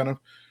really kind of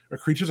are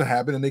creatures of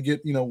habit, and they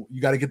get, you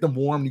got to get them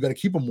warm. You got to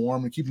keep them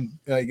warm and keep them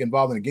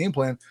involved in a game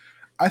plan.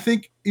 I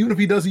think even if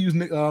he doesn't use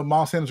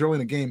Miles Sanders early in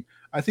the game,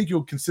 I think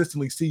you'll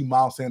consistently see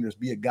Miles Sanders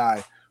be a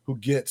guy who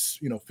gets,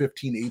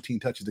 15, 18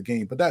 touches a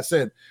game. But that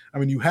said, I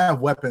mean, you have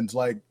weapons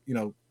like,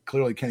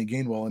 clearly Kenny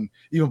Gainwell and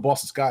even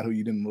Boston Scott, who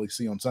you didn't really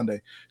see on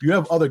Sunday. You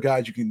have other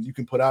guys you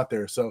can put out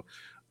there. So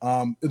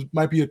it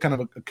might be a kind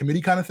of a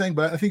committee kind of thing,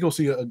 but I think you'll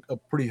see a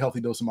pretty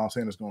healthy dose of Miles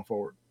Sanders going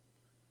forward.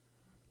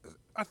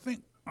 I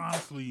think,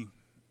 honestly,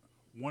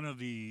 one of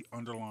the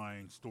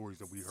underlying stories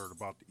that we heard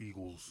about the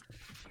Eagles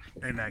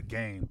in that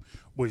game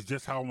was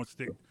just how much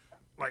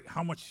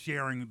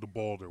sharing the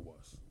ball there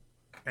was,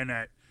 and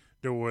that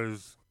there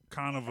was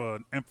kind of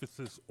an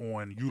emphasis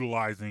on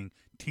utilizing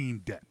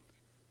team depth.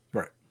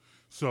 Right.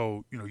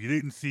 So, you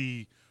didn't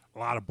see a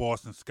lot of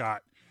Boston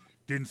Scott,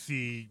 didn't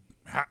see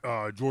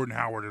Jordan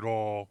Howard at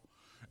all,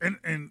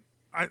 and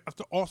I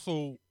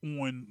also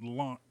on the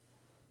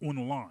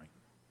line,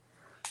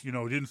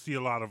 didn't see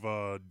a lot of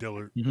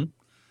Dillard. Mm-hmm.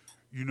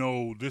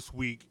 This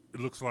week it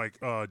looks like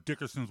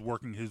Dickerson's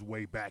working his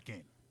way back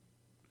in,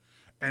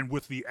 and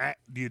with the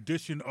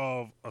addition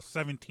of a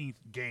 17th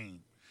game,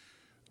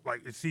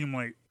 like it seemed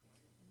like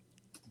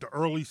the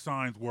early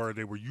signs were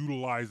they were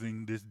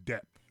utilizing this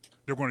depth.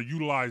 They're going to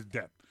utilize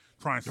depth,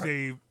 try and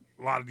save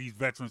a lot of these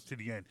veterans to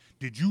the end.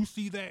 Did you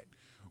see that?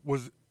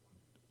 Was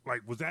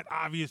that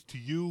obvious to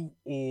you,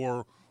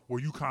 or were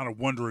you kind of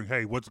wondering,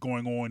 hey, what's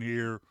going on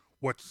here?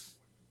 What's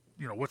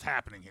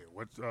happening here?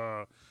 What's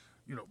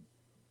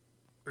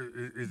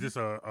is this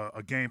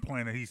a game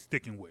plan that he's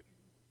sticking with?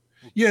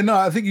 Yeah, no,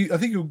 I think you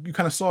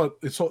kind of saw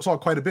it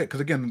quite a bit,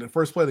 because again, the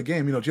first play of the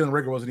game, Jalen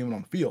Reagor wasn't even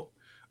on the field.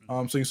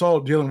 So you saw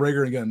Jalen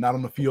Reagor again not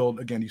on the field.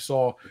 Again, you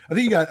saw I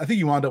think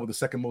you wound up with the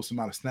second most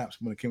amount of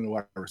snaps when it came to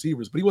wide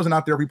receivers, but he wasn't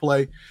out there every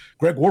play.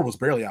 Greg Ward was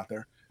barely out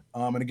there.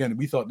 And again,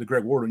 we thought that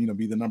Greg Ward would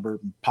be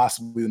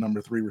possibly the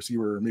number 3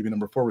 receiver, or maybe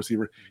number 4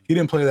 receiver. He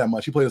didn't play that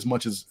much. He played as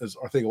much as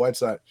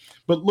Arcega-Whiteside.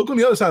 But look on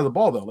the other side of the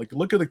ball, though. Like,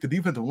 look at the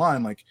defensive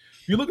line. Like,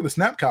 if you look at the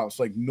snap counts,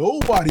 like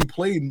nobody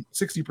played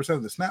 60%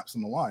 of the snaps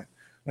in the line.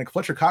 Like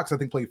Fletcher Cox, I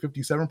think, played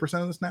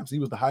 57% of the snaps. He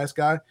was the highest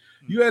guy.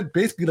 You had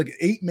basically like an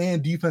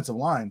 8-man defensive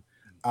line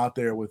out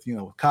there with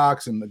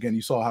Cox, and again,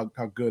 you saw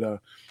how good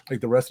like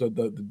the rest of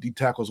the deep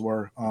tackles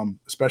were,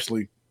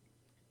 especially.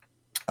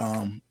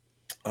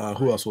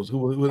 Who else was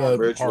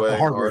Hargrave?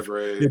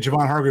 Yeah,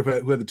 Javon Hargrave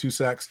who had the 2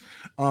 sacks.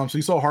 So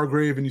you saw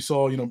Hargrave and you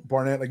saw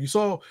Barnett. Like you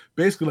saw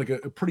basically like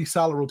a pretty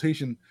solid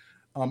rotation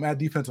at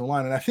defensive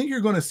line, and I think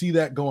you're going to see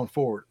that going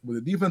forward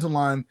with the defensive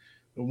line,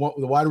 the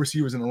wide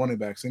receivers and the running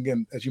backs. And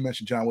again, as you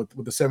mentioned, John, with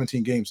the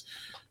 17 games,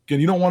 again,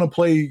 you don't want to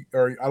play,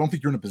 or I don't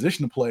think you're in a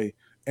position to play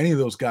any of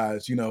those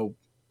guys.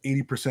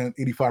 80%,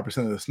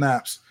 85% of the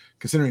snaps,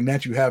 considering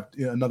that you have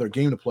another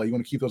game to play. You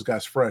want to keep those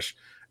guys fresh.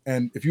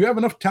 And if you have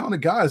enough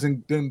talented guys,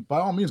 then by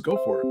all means, go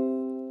for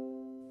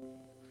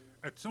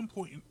it. At some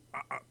point,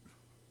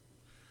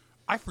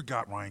 I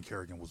forgot Ryan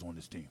Kerrigan was on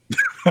this team.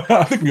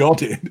 I think we all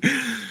did.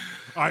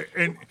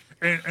 And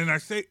I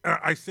say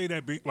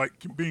that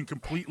being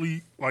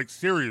completely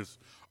serious.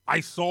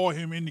 I saw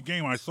him in the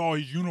game. I saw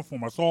his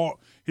uniform. I saw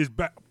his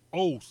back.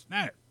 Oh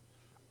snap!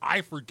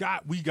 I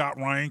forgot we got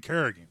Ryan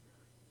Kerrigan.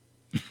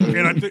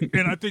 and I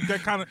think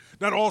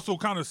that also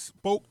kind of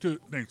spoke to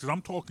things, because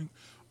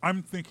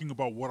I'm thinking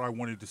about what I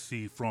wanted to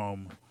see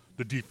from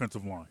the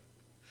defensive line.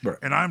 Right.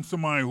 And I'm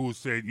somebody who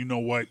said, you know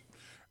what,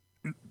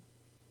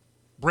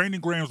 Brandon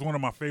Graham's one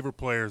of my favorite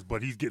players,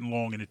 but he's getting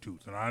long in the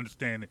tooth. And I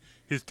understand that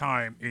his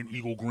time in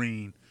Eagle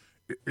Green,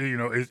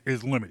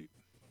 is limited.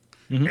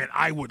 Mm-hmm. And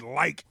I would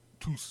like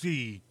to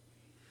see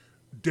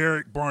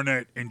Derek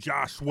Barnett and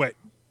Josh Sweat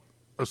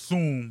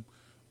assume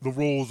the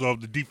roles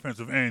of the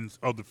defensive ends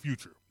of the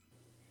future.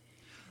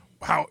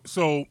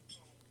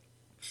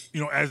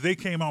 As they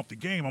came out the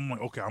game, I'm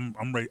like, okay, I'm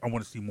ready. I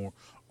want to see more.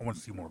 I want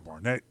to see more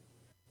Barnett.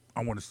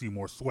 I want to see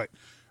more Sweat.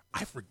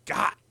 I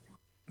forgot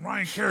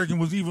Ryan Kerrigan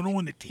was even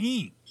on the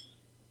team.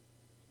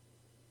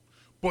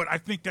 But I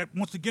think that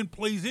once again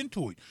plays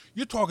into it.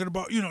 You're talking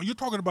about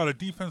a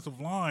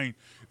defensive line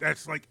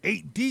that's like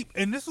 8 deep,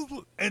 and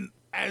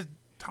as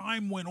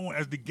time went on,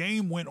 as the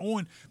game went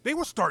on, they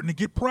were starting to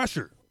get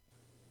pressure.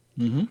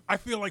 Mm-hmm. I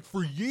feel like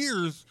for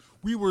years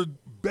we were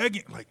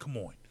begging, like, come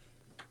on,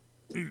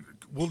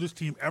 will this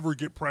team ever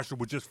get pressure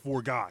with just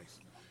 4 guys?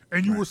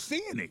 And you were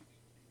seeing it.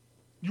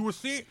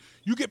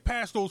 You get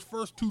past those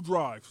first 2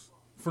 drives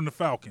from the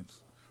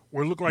Falcons,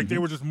 where it looked like they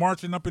were just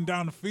marching up and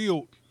down the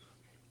field.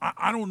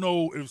 I don't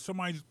know if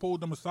somebody just pulled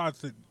them aside and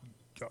said,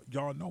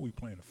 y'all know we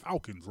playing the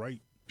Falcons,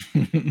 right?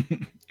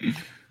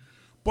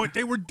 But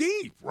they were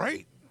deep,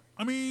 right?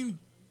 I mean,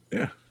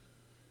 yeah.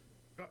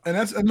 And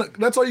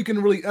that's all you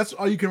can really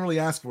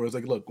ask for is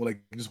like, look, like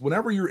just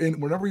whenever your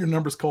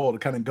number's called, to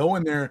kind of go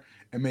in there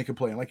and make a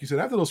play. And like you said,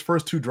 after those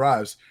first 2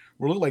 drives,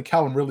 where it looked like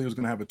Calvin Ridley was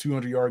going to have a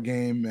 200-yard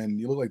game, and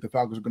you look like the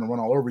Falcons were going to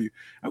run all over you.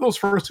 After those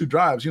first 2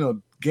 drives,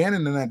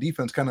 Gannon and that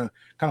defense kind of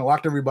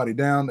locked everybody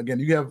down. Again,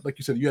 you have, like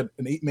you said, you had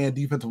an 8-man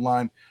defensive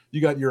line.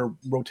 You got your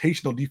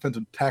rotational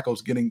defensive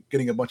tackles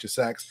getting a bunch of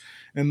sacks,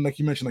 and like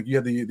you mentioned, like you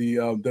had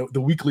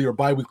the weekly or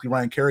biweekly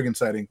Ryan Kerrigan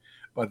sighting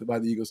by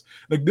the Eagles.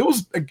 Like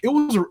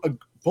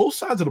both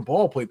sides of the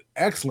ball played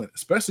excellent,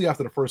 especially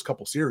after the first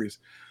couple series.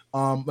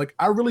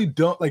 I really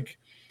don't like.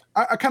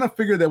 I kind of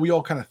figured that we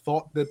all kind of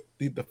thought that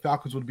the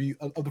Falcons would be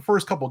of the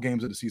first couple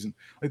games of the season.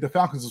 Like the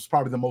Falcons was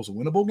probably the most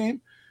winnable game,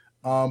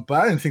 but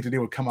I didn't think that they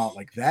would come out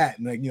like that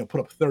and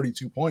put up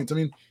 32 points. I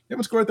mean, they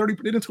didn't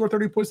score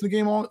 30 points in the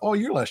game all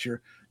year last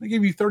year. They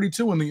gave you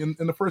 32 in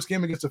the first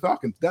game against the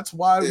Falcons. That's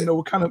why we're a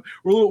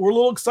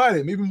little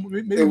excited. Maybe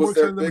it more was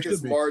their excited than we should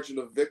biggest be. margin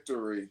of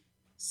victory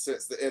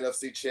since the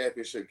NFC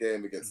Championship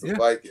game against the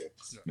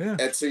Vikings. Yeah.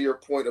 And to your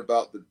point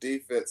about the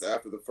defense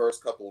after the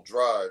first couple of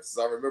drives,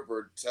 I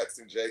remember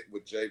texting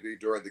with JB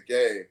during the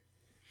game.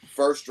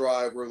 First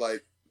drive, we're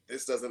like,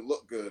 this doesn't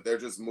look good. They're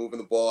just moving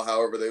the ball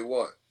however they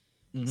want.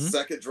 Mm-hmm.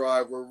 Second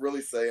drive, we're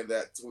really saying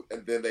that,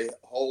 and then they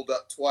hold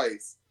up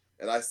twice,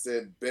 and I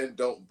said, bend,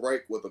 don't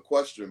break with a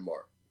question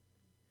mark.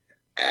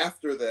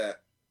 After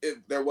that,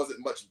 there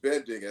wasn't much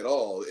bending at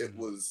all. It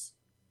was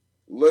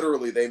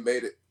literally they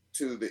made it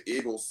to the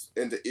Eagles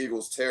into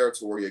Eagles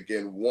territory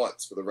again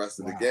once for the rest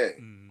of the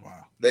game.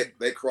 Wow.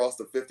 They crossed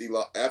the 50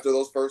 line. After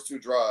those first 2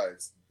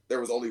 drives, there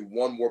was only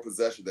one more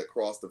possession that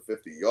crossed the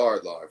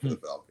 50-yard line for the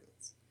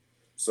Falcons.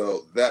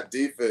 So that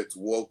defense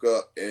woke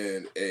up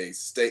in a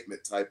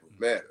statement type of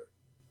manner.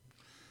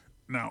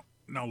 Now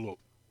look.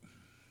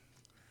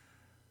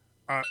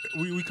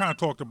 We kind of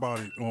talked about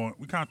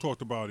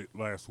it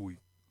last week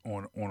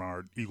on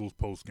our Eagles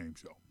post game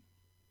show.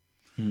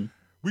 Mm-hmm.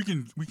 We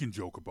can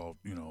joke about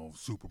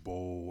Super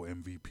Bowl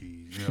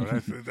MVP.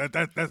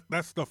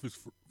 That stuff is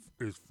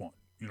fun.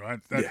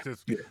 That's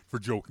just for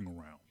joking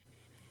around.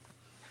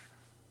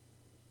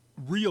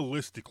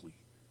 Realistically,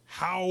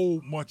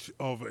 how much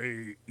of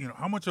a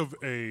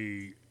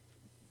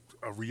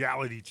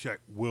reality check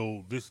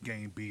will this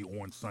game be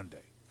on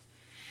Sunday?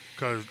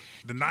 Because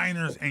the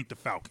Niners ain't the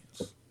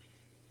Falcons.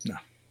 No.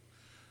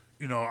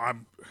 There are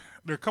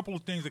a couple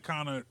of things that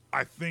kind of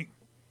I think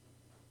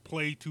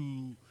play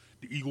to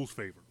the Eagles'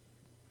 favor.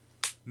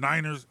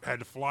 Niners had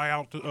to fly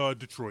out to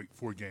Detroit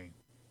for a game,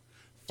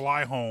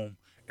 fly home,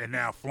 and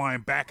now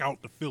flying back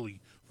out to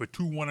Philly for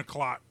 2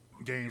 1:00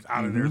 games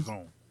out of their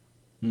zone.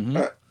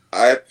 Mm-hmm.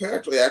 I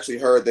apparently actually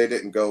heard they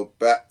didn't go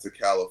back to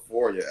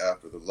California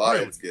after the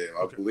Lions game.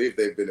 I believe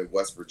they've been in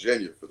West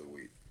Virginia for the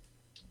week.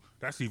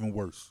 That's even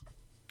worse.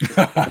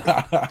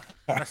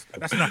 That's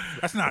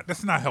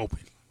not helping.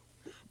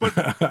 But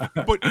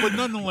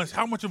nonetheless,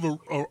 how much of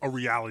a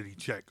reality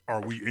check are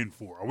we in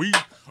for?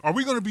 Are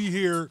we going to be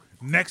here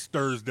next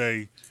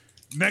Thursday,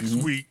 next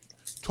week,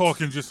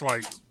 talking just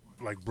like,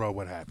 bro,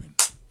 what happened?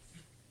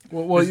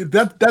 Well,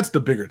 that's the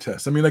bigger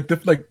test. I mean,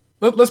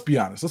 let's be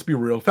honest, let's be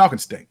real.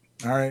 Falcons stink.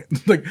 All right,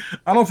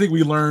 I don't think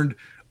we learned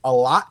a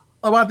lot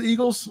about the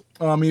Eagles.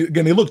 I mean,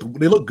 again, they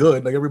look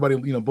good. Like everybody,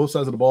 both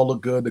sides of the ball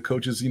look good. The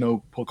coaches,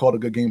 called a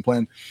good game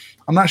plan.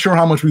 I'm not sure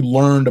how much we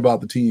learned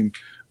about the team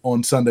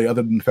on Sunday,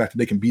 other than the fact that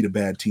they can beat a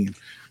bad team.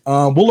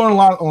 We'll learn a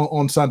lot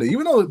on Sunday,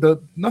 even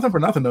though nothing for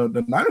nothing,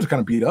 the Niners are kind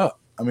of beat up.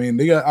 I mean,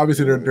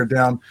 they're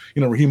down.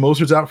 Raheem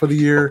Mostert's out for the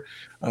year.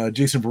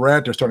 Jason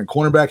Verrett, their starting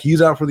cornerback,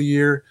 he's out for the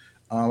year.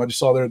 I just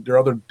saw their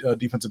other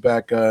defensive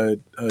back,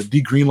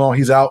 D. Greenlaw,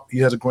 he's out. He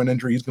has a groin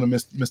injury. He's going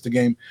to miss the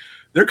game.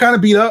 They're kind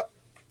of beat up.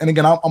 And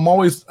again, I'm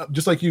always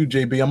just like you,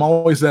 JB. I'm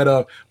always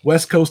that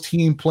West Coast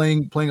team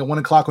playing at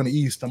 1:00 on the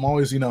East. I'm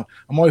always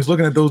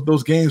looking at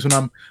those games when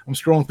I'm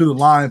scrolling through the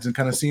lines and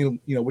kind of seeing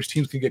which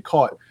teams can get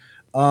caught.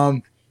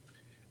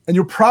 And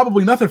you're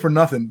probably nothing for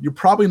nothing. You're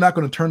probably not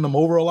going to turn them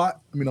over a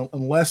lot. I mean,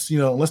 unless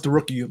the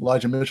rookie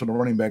Elijah Mitchell, the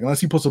running back, unless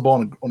he puts the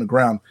ball on the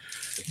ground,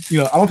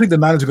 I don't think the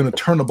Niners are going to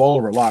turn the ball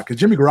over a lot because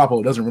Jimmy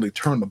Garoppolo doesn't really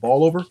turn the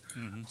ball over,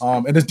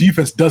 and his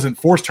defense doesn't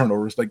force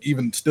turnovers,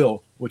 even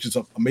still, which is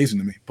amazing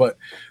to me. But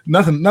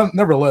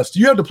nevertheless,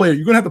 you're going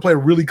to have to play a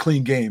really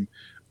clean game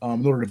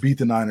in order to beat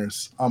the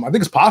Niners. I think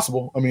it's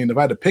possible. I mean, if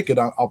I had to pick it,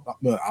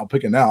 I'll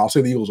pick it now. I'll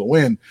say the Eagles will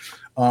win.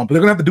 But they're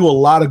gonna have to do a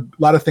lot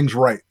of things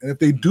right. And if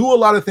they do a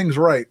lot of things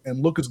right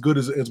and look as good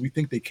as we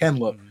think they can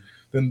look,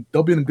 then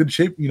they'll be in good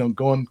shape,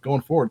 going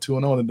forward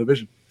 2-0 in the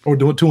division, or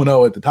doing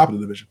 2-0 at the top of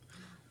the division.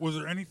 Was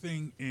there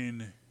anything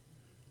in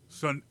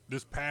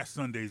this past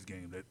Sunday's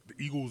game that the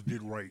Eagles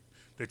did right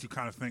that you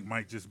kind of think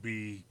might just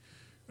be,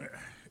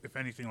 if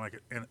anything,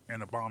 like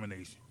an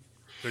abomination?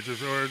 That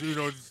just, or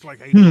it's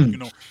like, hey,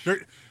 look,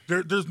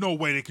 there's no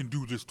way they can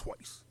do this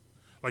twice.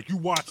 Like you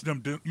watch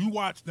them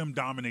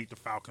dominate the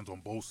Falcons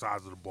on both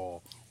sides of the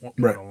ball on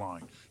the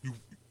line.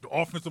 The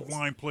offensive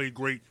line played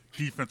great,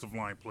 defensive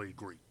line played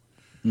great.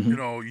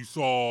 Mm-hmm. You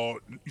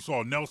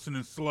saw Nelson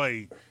and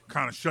Slay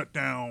kind of shut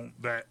down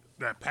that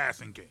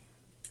passing game.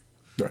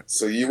 Right.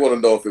 So you want to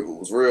know if it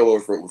was real or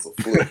if it was a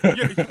flip?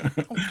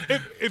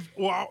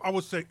 I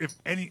would say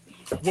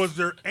was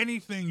there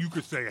anything you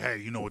could say?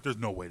 Hey, you know what? There's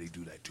no way they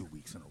do that 2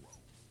 weeks in a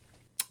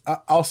row.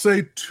 I'll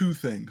say two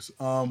things.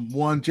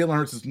 One, Jalen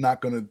Hurts is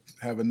not going to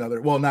have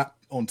another. Well, not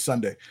on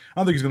Sunday. I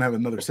don't think he's going to have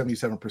another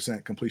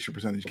 77% completion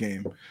percentage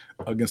game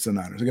against the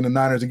Niners. Again, the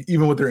Niners,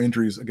 even with their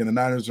injuries, the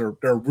Niners they're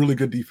a really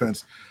good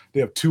defense.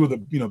 They have two of the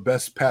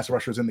best pass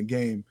rushers in the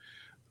game.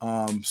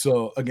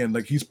 So again,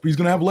 like he's going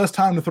to have less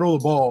time to throw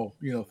the ball,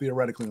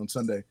 theoretically on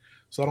Sunday.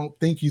 So I don't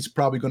think he's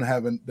probably going to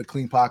have the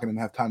clean pocket and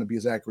have time to be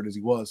as accurate as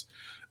he was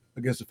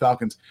against the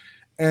Falcons.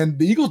 And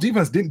the Eagles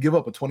defense didn't give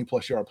up a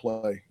 20-plus yard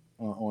play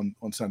on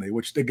Sunday,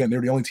 which again,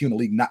 they're the only team in the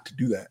league not to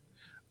do that.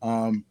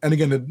 And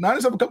again, the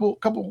Niners have a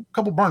couple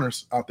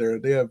burners out there.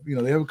 They have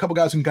a couple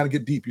guys who can kind of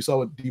get deep. You saw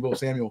what Deebo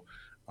Samuel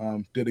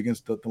did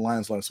against the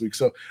Lions last week.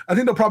 So I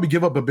think they'll probably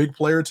give up a big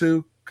play or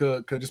two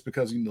just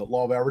because the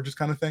law of averages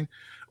kind of thing.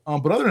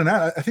 But other than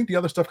that, I think the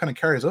other stuff kind of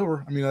carries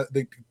over. I mean,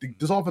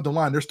 this offensive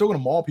line, they're still going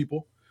to maul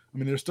people. I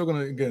mean, they're still going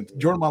to, again,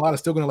 Jordan Mailata is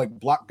still going to like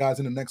block guys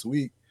in the next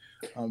week.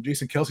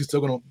 Jason Kelsey's still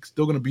going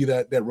to be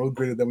that road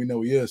grader that we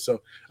know he is.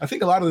 So I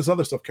think a lot of this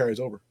other stuff carries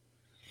over.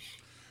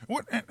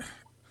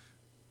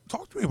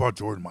 Talk to me about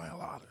Jordan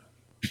Mailata.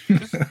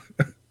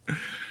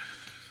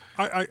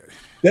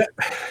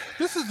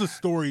 This is the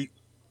story.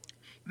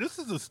 This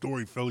is a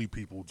story Philly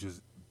people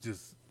just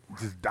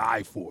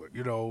die for it.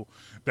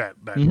 That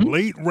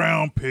late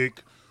round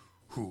pick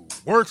who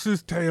works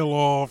his tail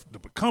off to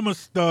become a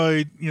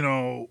stud.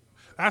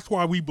 That's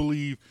why we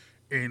believe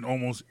in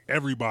almost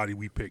everybody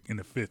we pick in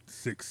the 5th,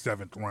 6th,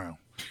 7th round.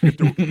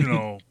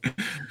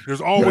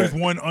 There's always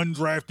one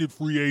undrafted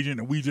free agent,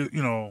 and we just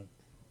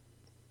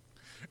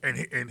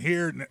and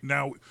here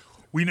now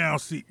we now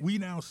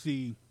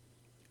see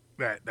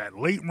that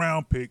late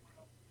round pick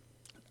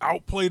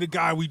outplay the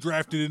guy we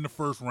drafted in the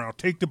first round,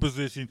 take the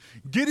position,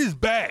 get his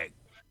bag.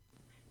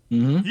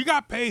 Mm-hmm. You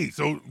got paid,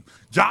 so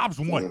job's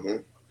won.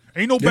 Mm-hmm.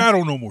 Ain't no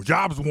battle no more.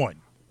 Job's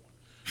won.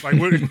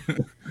 Like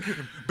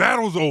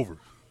battle's over.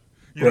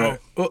 You know.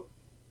 Well,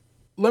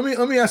 let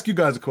me ask you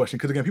guys a question,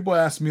 because again, people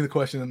ask me the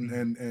question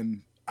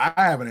and I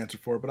have an answer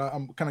for it, but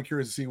I'm kind of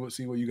curious to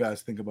see what you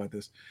guys think about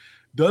this.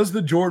 Does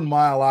the Jordan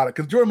Mailata,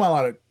 because Jordan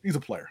Mailata, he's a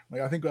player.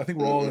 Like I think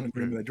we're all in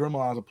agreement that Jordan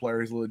Mailata's a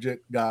player. He's a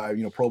legit guy,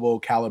 Pro Bowl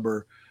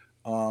caliber,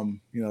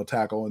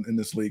 tackle in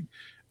this league,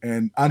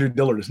 and Andre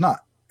Dillard is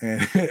not.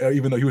 And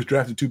even though he was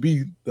drafted to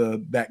be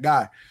that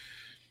guy,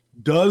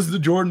 does the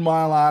Jordan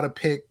Mailata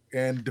pick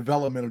and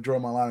development of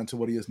Jordan Mailata into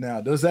what he is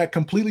now, does that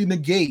completely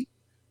negate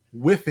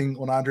whiffing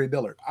on Andre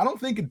Dillard? I don't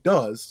think it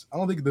does. I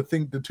don't think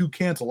the two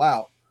cancel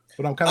out.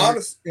 But I'm kind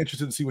of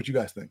interested to see what you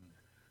guys think.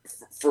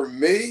 For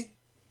me,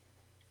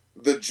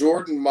 the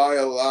Jordan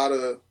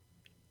Mailata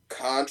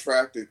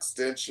contract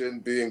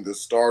extension being the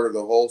start of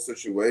the whole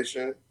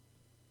situation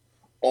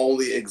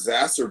only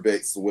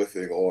exacerbates the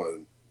whiffing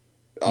on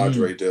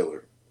Andre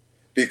Dillard.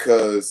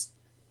 Because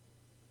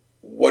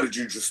what did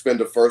you just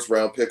spend a first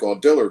round pick on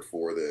Dillard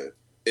for then?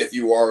 If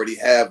you already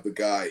have the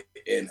guy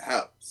in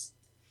house,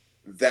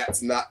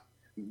 that's not.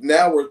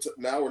 Now we're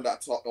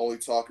not only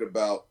talking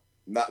about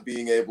not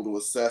being able to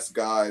assess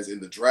guys in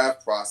the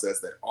draft process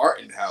that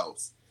aren't in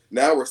house.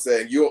 Now we're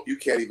saying you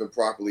can't even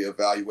properly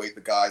evaluate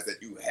the guys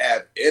that you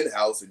have in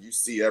house and you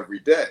see every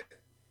day.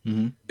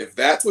 Mm-hmm. If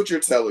that's what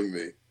you're telling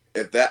me,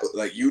 if that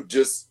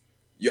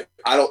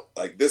I don't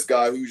like this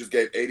guy who you just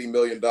gave $80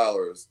 million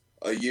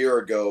a year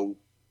ago,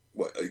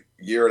 a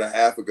year and a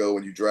half ago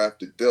when you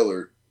drafted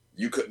Dillard,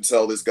 you couldn't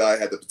tell this guy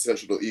had the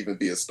potential to even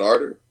be a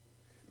starter.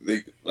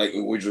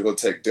 We're just going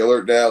to take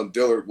Dillard now.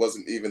 Dillard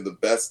wasn't even the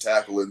best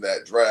tackle in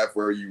that draft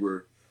where you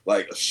were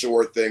like a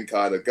sure thing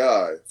kind of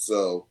guy.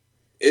 So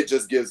it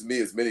just gives me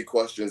as many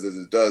questions as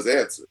it does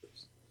answers.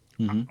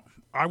 Mm-hmm.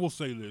 I will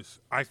say this.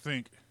 I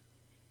think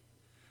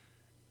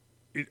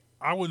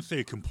I wouldn't say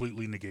it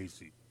completely negates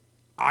it.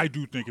 I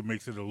do think it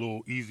makes it a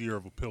little easier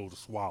of a pill to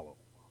swallow.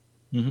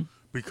 Mm-hmm.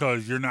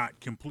 Because you're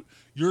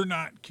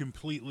not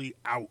completely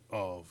out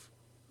of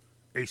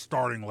a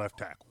starting left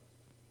tackle.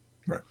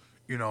 Right.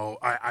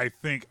 I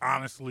think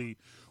honestly,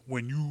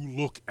 when you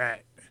look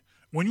at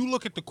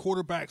the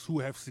quarterbacks who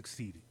have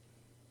succeeded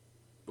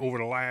over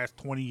the last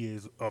 20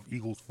 years of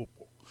Eagles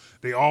football,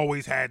 they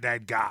always had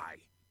that guy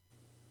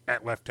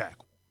at left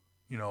tackle.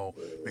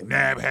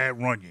 McNabb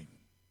had Runyon.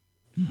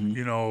 Mm-hmm.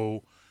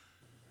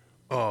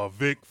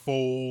 Vic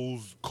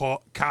Foles,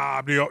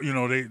 Cobb.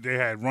 They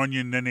had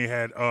Runyon, then they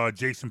had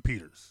Jason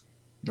Peters.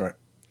 Right.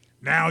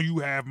 Now you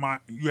have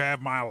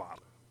Mailata.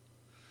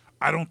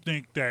 I don't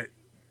think that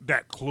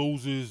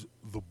closes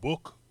the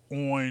book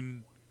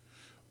on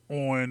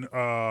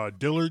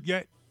Dillard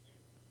yet.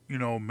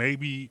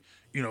 Maybe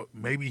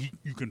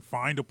you can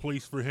find a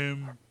place for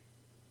him.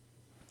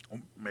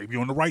 Maybe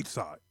on the right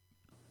side.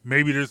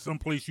 Maybe there's some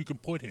place you can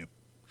put him.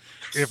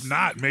 If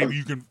not, maybe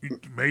you can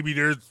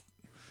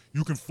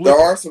flip. There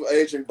are some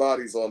aging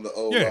bodies on the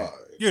O line.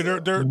 Yeah,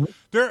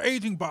 they're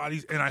aging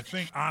bodies, and I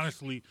think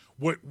honestly,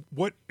 what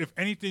if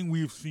anything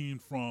we've seen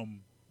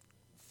from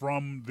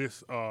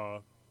this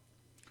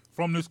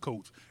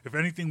coach, if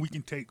anything we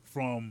can take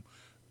from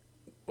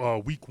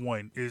week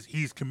one is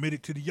he's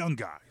committed to the young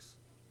guys.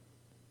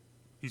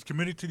 He's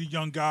committed to the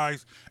young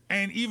guys,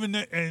 and even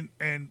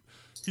and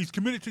he's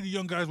committed to the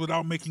young guys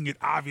without making it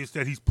obvious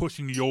that he's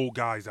pushing the old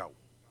guys out.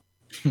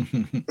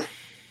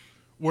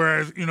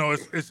 Whereas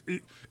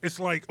it's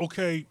like,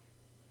 okay,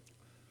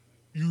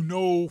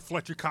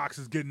 Fletcher Cox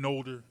is getting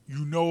older,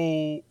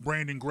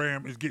 Brandon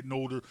Graham is getting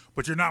older,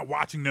 but you're not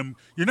watching them.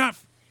 You're not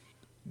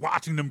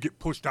watching them get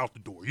pushed out the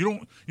door.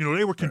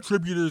 They were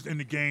contributors in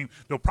the game.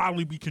 They'll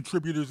probably be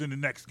contributors in the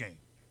next game.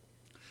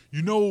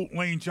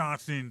 Lane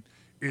Johnson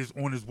is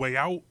on his way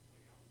out.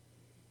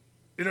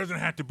 It doesn't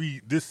have to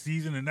be this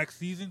season and next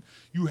season.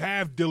 You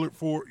have Dillard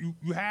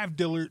you have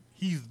Dillard.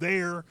 He's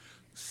there.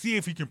 See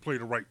if he can play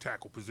the right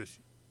tackle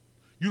position.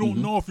 You don't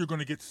know if you're going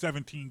to get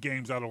 17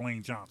 games out of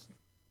Lane Johnson.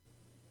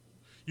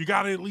 You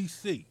got to at least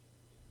see.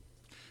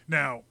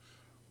 Now,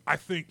 I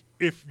think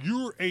if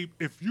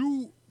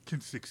you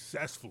can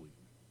successfully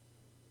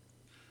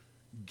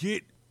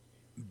get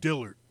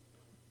Dillard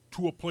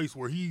to a place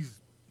where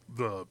he's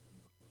the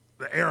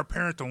heir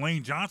apparent to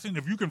Lane Johnson,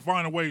 if you can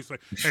find a way to say,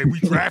 hey, we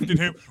drafted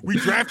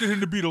him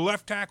to be the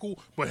left tackle,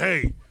 but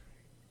hey,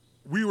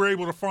 we were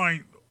able to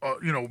find,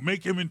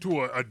 make him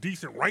into a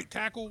decent right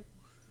tackle,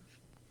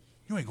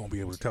 you ain't going to be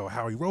able to tell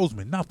Howie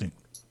Roseman nothing.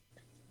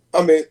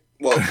 I mean,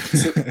 well,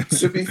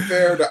 to be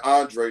fair to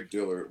Andre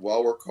Dillard,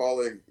 while we're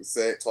talking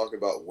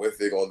about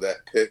whiffing on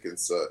that pick and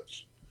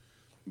such,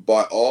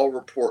 by all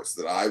reports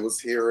that I was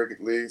hearing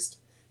at least,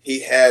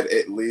 he had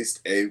at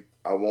least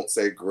I won't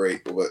say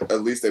great, but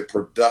at least a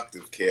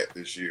productive camp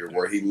this year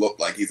where he looked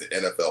like he's an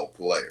NFL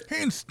player. He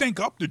didn't stink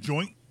up the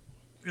joint,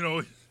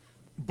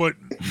 but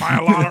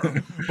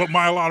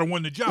Mailata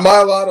won the job.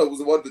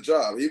 Mailata won the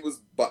job. He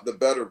was the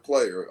better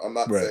player. I'm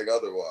not saying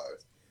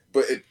otherwise.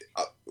 But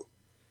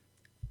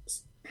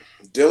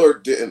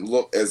Dillard didn't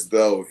look as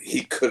though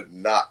he could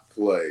not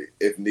play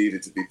if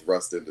needed to be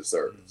thrust into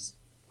service.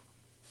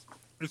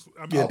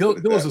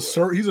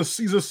 Dillard's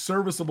he's a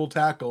serviceable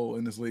tackle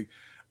in this league.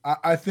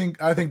 I think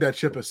that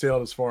ship has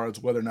sailed as far as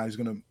whether or not he's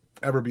going to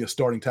ever be a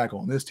starting tackle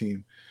on this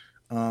team.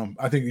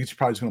 I think he's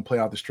probably just going to play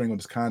out the string with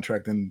his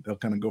contract, and they'll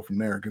kind of go from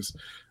there. Because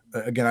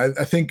again,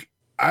 I think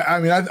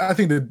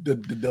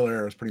the Dillard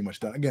era is pretty much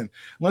done. Again,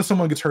 unless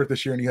someone gets hurt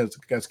this year and he has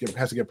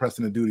to get pressed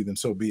into duty, then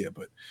so be it.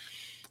 But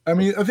I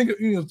mean, I think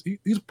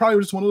he's probably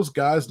just one of those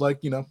guys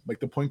like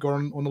the point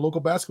guard on the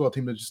local basketball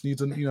team that just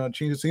needs a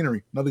change of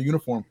scenery, another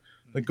uniform.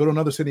 Like go to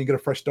another city and get a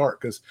fresh start.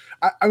 Because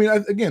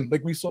again,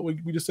 like we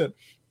just said,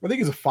 I think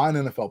he's a fine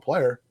NFL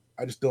player.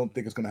 I just don't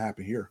think it's going to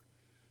happen here.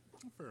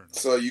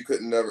 So you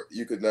could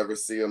never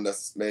see him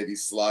that's maybe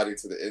sliding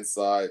to the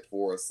inside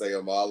for a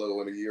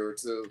Sayamalo in a year or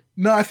two.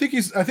 No, I think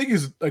he's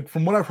like,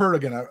 from what I've heard.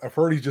 Again, I've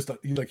heard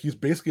he's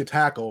basically a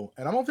tackle,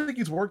 and I don't think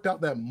he's worked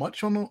out that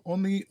much on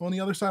the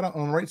other side,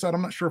 on the right side.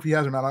 I'm not sure if he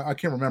has or not. I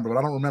can't remember, but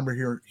I don't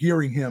remember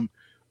hearing him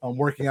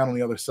working out on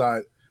the other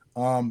side.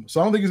 So I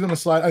don't think he's going to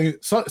slide. I mean,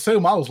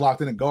 Sayamalo's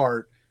locked in at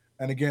guard,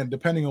 and again,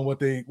 depending on what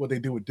they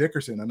do with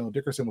Dickerson, I know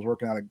Dickerson was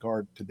working out at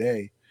guard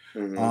today.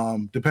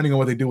 Mm-hmm. Depending on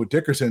what they do with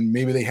Dickerson,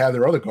 maybe they have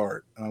their other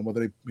guard,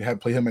 whether they have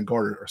play him at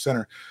guard or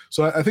center.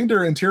 So I think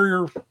their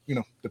interior,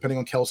 depending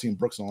on Kelsey and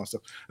Brooks and all that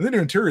stuff, I think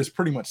their interior is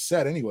pretty much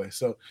set anyway.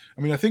 So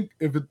I mean, I think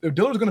if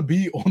Dillard's going to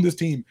be on this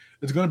team,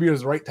 it's going to be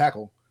as right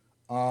tackle.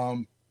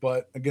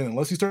 But again,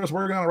 unless he starts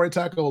working on a right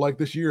tackle like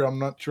this year, I'm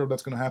not sure if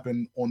that's going to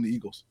happen on the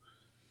Eagles.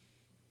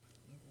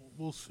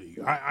 We'll see.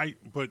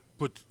 But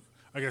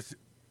I guess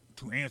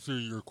to answer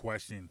your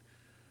question,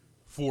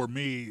 for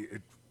me,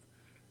 it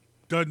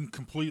doesn't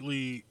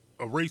completely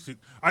erase it.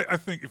 I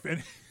think if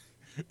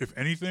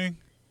anything,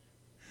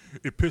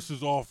 it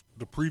pisses off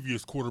the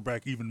previous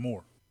quarterback even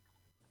more.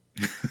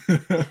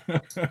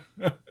 It's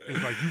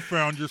like you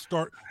found your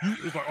start.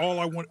 It's like all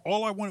I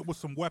wanted was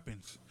some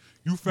weapons.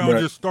 You found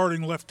your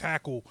starting left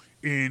tackle,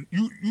 and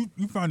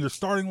you found your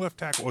starting left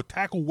tackle, a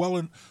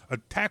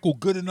tackle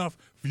good enough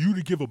for you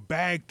to give a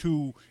bag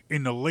to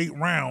in the late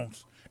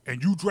rounds,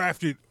 and you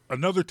drafted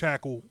another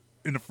tackle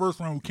in the first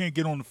round who can't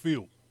get on the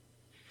field,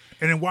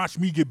 and then watch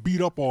me get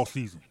beat up all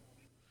season.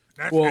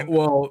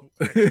 Well.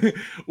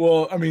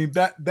 I mean,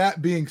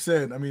 that being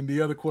said, I mean, the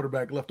other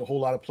quarterback left a whole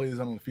lot of plays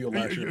on the field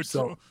last year.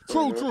 True.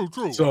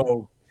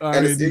 So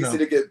And it's easy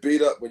to get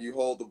beat up when you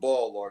hold the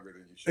ball longer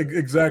than you should.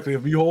 Exactly.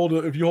 If you hold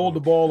the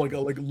ball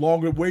like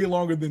longer, way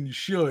longer than you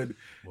should,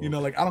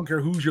 like I don't care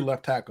who's your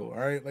left tackle. All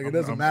right, like it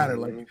doesn't matter.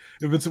 Like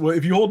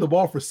if you hold the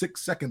ball for 6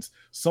 seconds,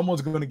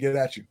 someone's going to get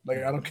at you.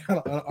 Like I don't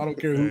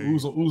care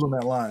who's on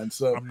that line.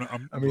 So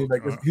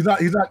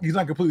he's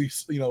not completely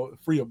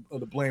free of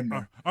the blame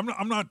there.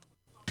 I'm not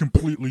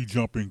completely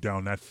jumping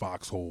down that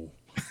foxhole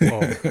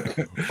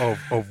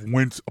of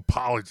Wentz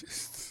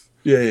apologists.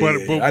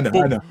 I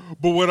know.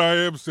 But what I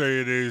am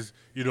saying is,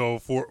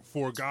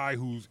 for a guy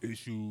whose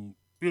issue,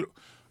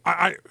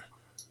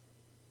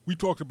 we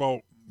talked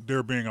about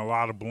there being a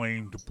lot of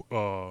blame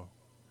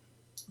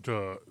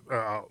to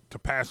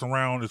pass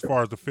around as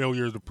far as the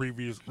failure of the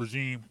previous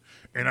regime,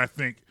 and I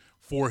think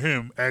for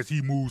him as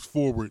he moves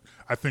forward,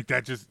 I think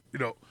that just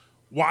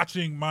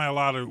watching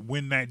Mailata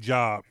win that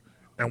job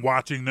and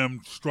watching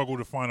them struggle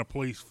to find a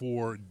place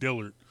for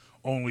Dillard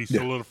only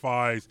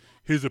solidifies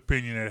his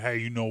opinion that, hey,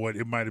 you know what,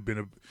 it might have been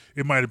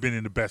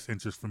in the best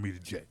interest for me to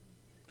jet.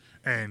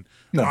 And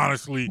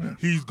honestly,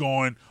 he's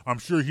gone. I'm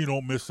sure he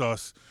don't miss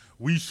us.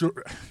 We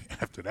sure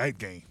after that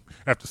game,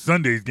 after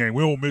Sunday's game,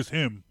 we don't miss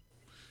him.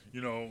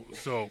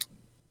 So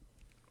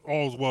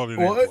all's well that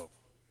ends well.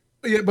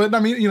 Yeah, but I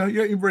mean,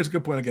 you raise a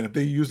good point again. If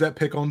they use that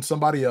pick on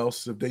somebody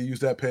else, if they use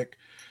that pick,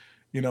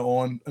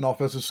 on an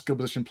offensive skill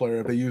position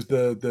player, if they use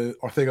the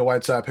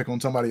Arcega-Whiteside pick on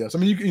somebody else. I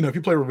mean, if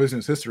you play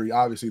revisionist history,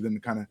 obviously, then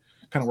it kind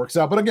of works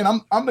out. But again,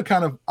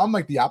 I'm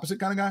like the opposite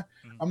kind of guy.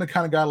 I'm the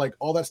kind of guy like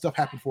all that stuff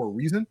happened for a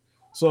reason.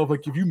 So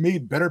if you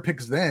made better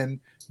picks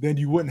then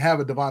you wouldn't have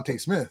a Devontae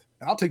Smith.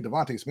 And I'll take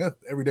Devontae Smith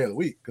every day of the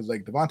week because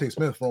like Devontae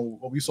Smith from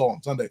what we saw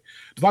on Sunday,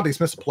 Devontae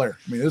Smith's a player.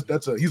 I mean,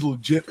 he's a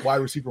legit wide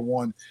receiver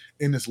one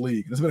in this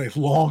league. It's been a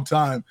long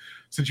time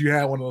since you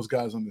had one of those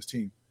guys on this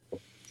team.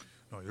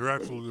 No, you're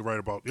absolutely right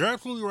about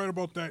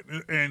that.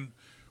 And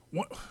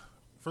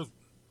first,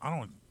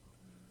 I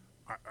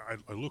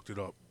looked it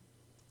up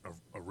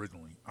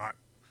originally.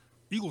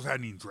 Eagles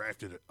hadn't even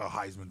drafted a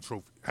Heisman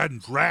Trophy.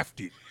 Hadn't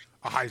drafted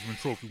a Heisman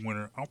Trophy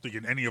winner. I don't think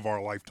in any of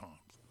our lifetimes.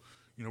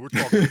 We're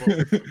talking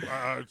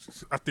about.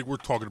 I think we're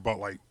talking about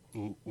like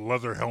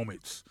leather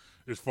helmets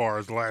as far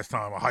as the last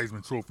time a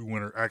Heisman Trophy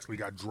winner actually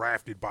got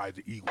drafted by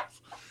the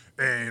Eagles.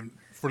 And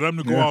for them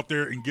to go out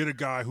there and get a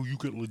guy who you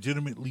could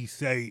legitimately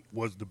say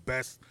was the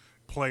best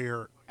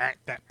player at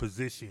that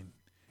position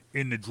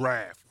in the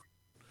draft,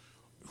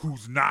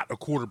 who's not a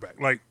quarterback.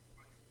 Like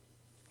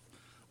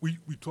we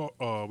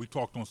talked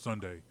on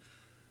Sunday.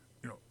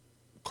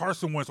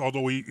 Carson Wentz,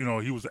 although he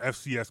was an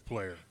FCS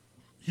player,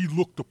 he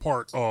looked the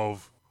part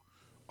of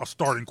a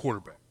starting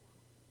quarterback.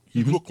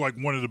 He looked like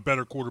one of the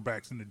better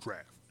quarterbacks in the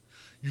draft.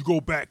 You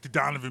go back to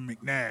Donovan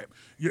McNabb,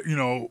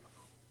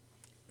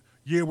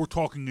 we're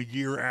talking a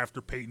year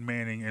after Peyton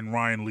Manning and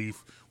Ryan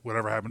Leaf,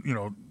 whatever happened,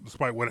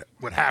 despite what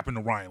happened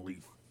to Ryan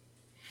Leaf.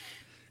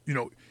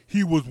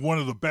 He was one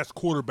of the best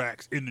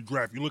quarterbacks in the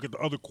draft. You look at the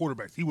other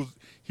quarterbacks, he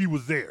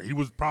was there. He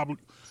was probably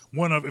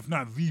one of, if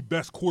not the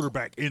best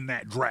quarterback in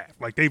that draft.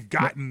 Like they've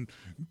gotten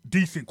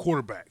decent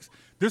quarterbacks.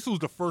 This was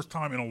the first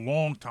time in a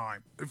long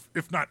time,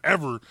 if not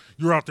ever,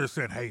 you're out there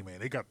saying, hey man,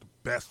 they got the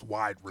best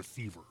wide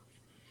receiver.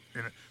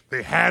 And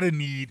they had a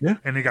need,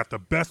 and they got the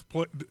best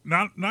player,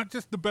 not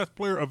just the best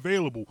player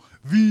available,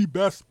 the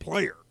best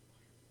player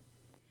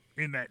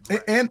in that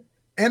draft.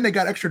 And they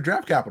got extra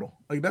draft capital.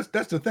 Like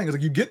that's the thing. Is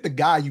like you get the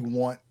guy you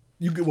want.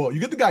 You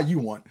get the guy you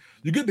want.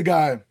 You get the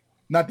guy,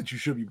 not that you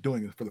should be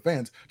doing it for the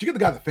fans, but you get the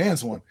guy the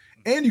fans want,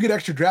 and you get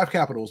extra draft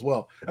capital as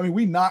well. I mean,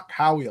 we knock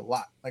Howie a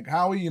lot. Like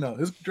Howie,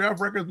 his draft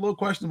record is a little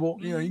questionable.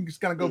 You can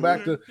just kind of go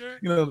back to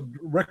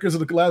records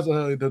of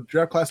the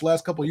draft class the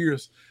last couple of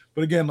years.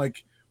 But again,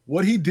 like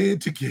what he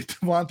did to get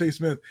Devontae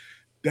Smith,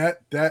 that's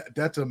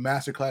a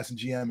masterclass in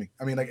GMing.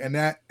 I mean, like, and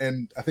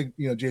I think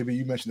JB,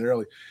 you mentioned it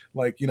earlier.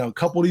 Like, a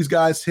couple of these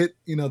guys hit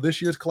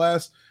this year's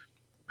class.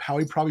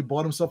 Howie probably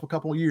bought himself a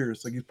couple of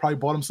years. Like he's probably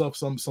bought himself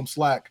some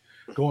slack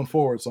going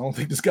forward. So I don't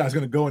think this guy's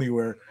going to go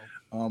anywhere.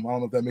 I don't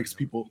know if that makes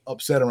people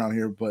upset around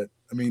here, but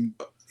I mean,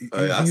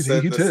 I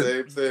said the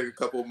same thing a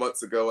couple of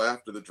months ago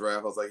after the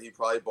draft. I was like, he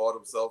probably bought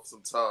himself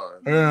some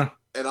time. Yeah,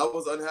 and I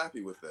was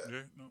unhappy with that.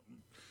 Yeah, no.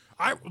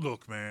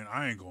 Look, man,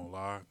 I ain't gonna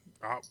lie.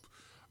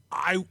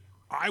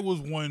 I was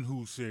one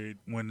who said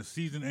when the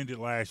season ended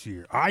last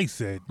year, I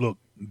said, look,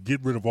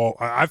 get rid of all.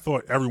 I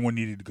thought everyone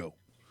needed to go.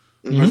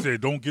 I said,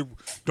 don't get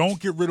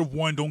rid of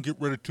one, don't get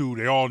rid of two.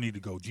 They all need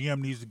to go.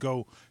 GM needs to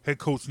go. Head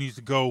coach needs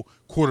to go.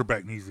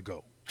 Quarterback needs to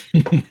go.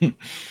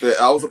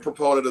 I was a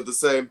proponent of the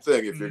same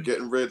thing. If you're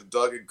getting rid of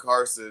Doug and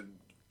Carson,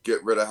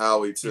 get rid of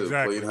Howie too.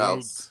 Exactly. Clean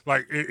house.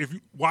 Like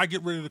why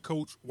get rid of the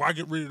coach? Why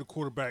get rid of the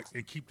quarterbacks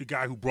and keep the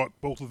guy who brought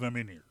both of them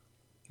in here?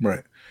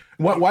 Right.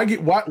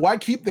 Why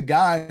keep the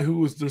guy who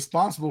was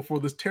responsible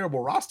for this terrible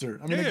roster?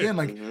 I mean, again,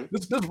 like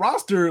this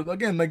roster,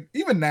 again, like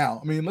even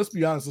now, I mean, let's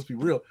be honest, let's be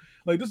real.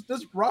 Like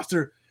this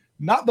roster,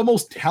 not the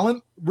most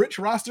talent-rich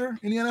roster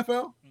in the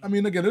NFL. I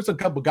mean, again, there's a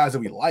couple guys that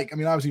we like. I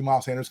mean, obviously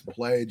Miles Sanders can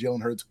play.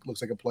 Jalen Hurts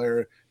looks like a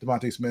player.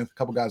 Devontae Smith, a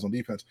couple guys on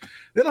defense.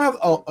 They don't have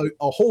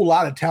a whole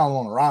lot of talent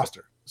on the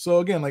roster. So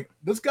again, like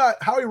this guy,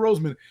 Howie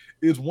Roseman,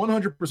 is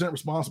 100%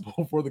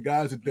 responsible for the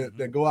guys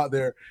that go out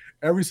there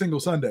every single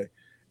Sunday,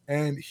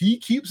 and he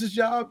keeps his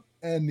job,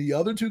 and the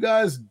other two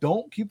guys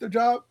don't keep their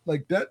job.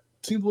 Like that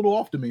seems a little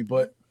off to me,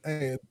 but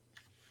hey,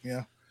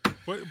 yeah.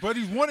 But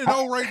he's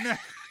 1-0 right now.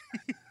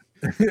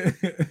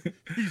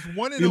 He's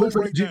 1-0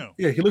 right now.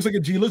 Yeah, he looks like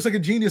a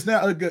genius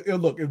now. Look,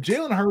 if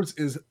Jalen Hurts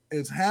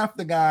is half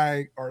the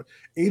guy or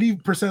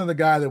 80% of the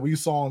guy that we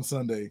saw on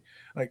Sunday,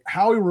 like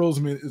Howie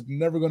Roseman is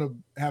never going to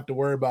have to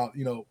worry about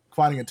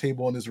finding a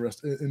table in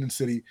the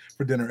city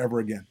for dinner ever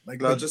again.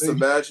 Now, just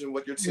imagine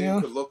what your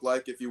team could look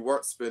like if you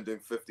weren't spending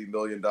 $50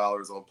 million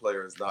on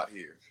players not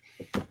here.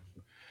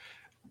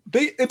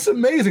 It's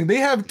amazing. They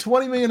have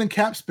 $20 million in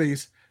cap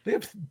space. They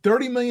have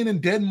 $30 million in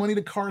dead money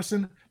to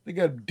Carson. They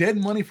got dead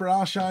money for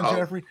Alshon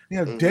Jeffrey. They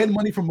have dead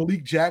money for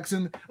Malik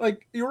Jackson.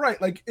 Like, you're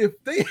right. Like,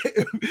 if they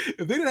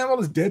didn't have all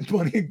this dead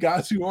money and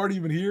guys who aren't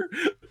even here,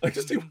 like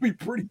this team would be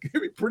pretty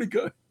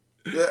good.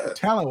 Yeah,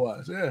 talent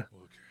wise. Yeah.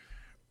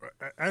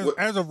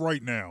 As of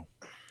right now,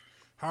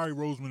 Howie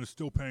Roseman is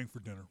still paying for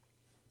dinner.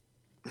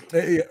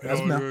 He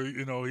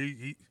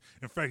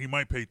in fact, he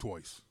might pay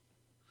twice.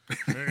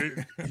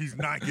 He's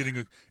not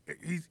getting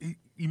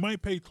he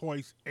might pay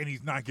twice, and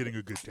he's not getting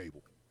a good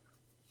table.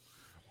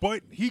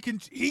 But he can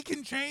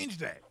change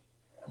that.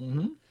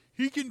 Mm-hmm.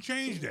 He can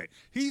change that.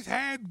 He's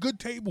had good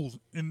tables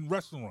in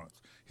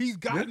restaurants. He's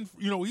gotten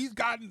he's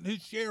gotten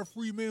his share of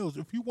free meals.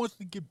 If he wants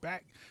to get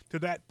back to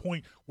that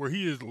point where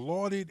he is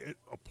lauded,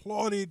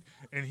 applauded,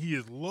 and he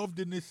is loved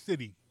in this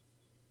city,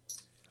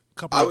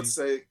 I would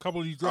say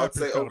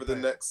over the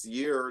next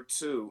year or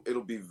two,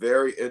 it'll be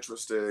very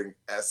interesting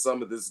as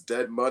some of this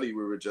dead money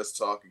we were just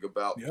talking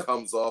about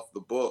comes off the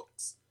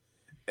books,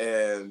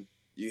 and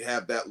you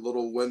have that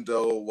little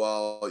window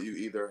while you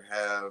either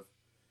have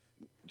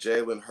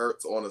Jalen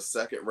Hurts on a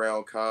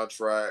second-round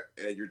contract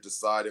and you're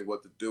deciding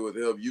what to do with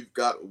him. You've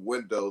got a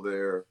window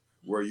there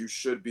where you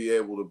should be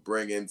able to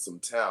bring in some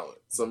talent,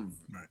 some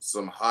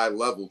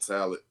high-level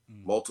talent,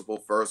 multiple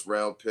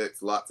first-round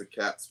picks, lots of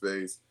cap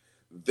space.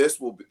 This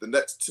will be the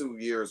next 2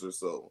 years or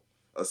so,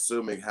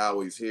 assuming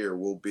Howie's here,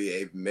 will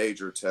be a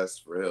major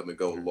test for him and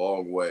go a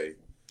long way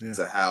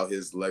to how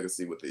his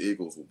legacy with the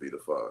Eagles will be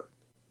defined.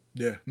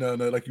 Yeah, no,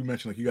 like you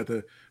mentioned, like you got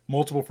the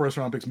multiple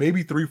first-round picks,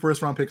 maybe 3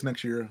 first-round picks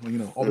next year.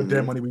 All the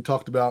dead money we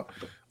talked about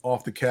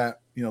off the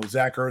cap.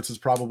 Zach Ertz is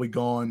probably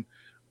gone.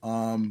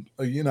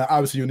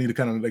 Obviously you need to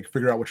kind of like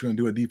figure out what you're going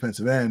to do at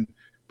defensive end.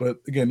 But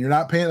again, you're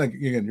not paying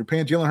you're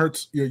paying Jalen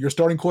Hurts, your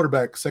starting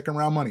quarterback,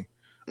 second-round money.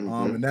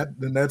 And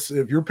that's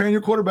if you're paying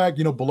your quarterback,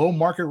 below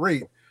market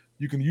rate,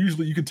 you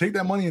can take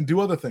that money and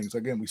do other things.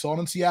 Again, we saw it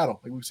in Seattle,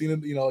 like we've seen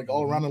it, like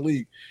all around the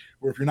league,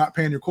 where if you're not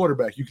paying your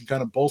quarterback, you can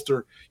kind of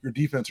bolster your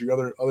defense or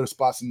your other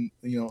spots in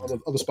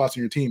other spots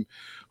in your team.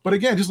 But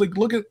again, just like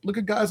look at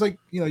guys like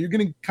you're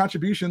getting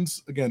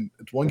contributions. Again,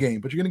 it's one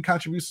game, but you're getting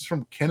contributions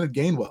from Kenneth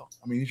Gainwell.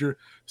 I mean, he's your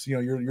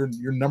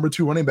number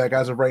 2 running back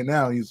as of right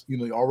now. He's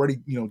already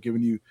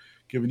giving you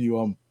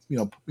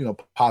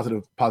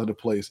positive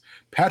plays.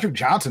 Patrick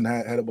Johnson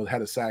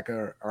had a sack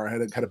or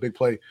had a big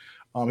play.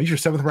 He's your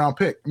 7th round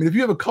pick. I mean, if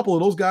you have a couple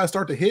of those guys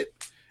start to hit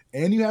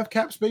and you have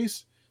cap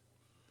space,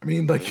 I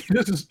mean, like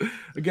this is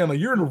again, like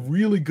you're in a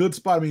really good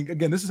spot. I mean,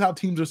 again, this is how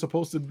teams are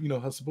supposed to, be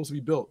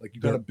built. Like you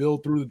got to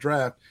build through the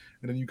draft,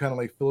 and then you kind of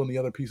like fill in the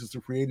other pieces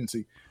through free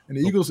agency. And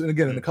the Eagles, and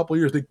again, in a couple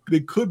of years, they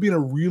could be in a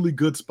really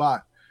good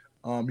spot.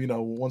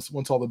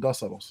 Once all the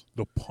dust settles.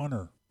 The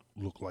punter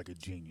looked like a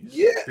genius.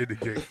 Yeah. In the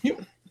game.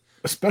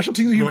 A special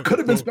teams, he could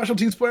have been special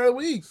teams player of the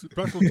week.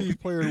 Special teams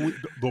player of the week.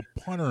 The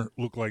punter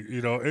looked like,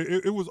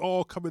 it was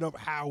all coming up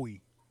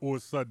Howie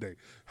on Sunday.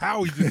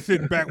 Howie just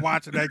sitting back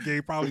watching that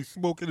game, probably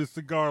smoking a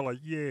cigar like,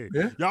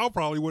 y'all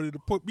probably wanted to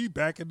put me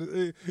back in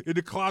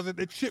the closet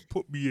that Chip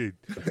put me in.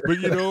 But,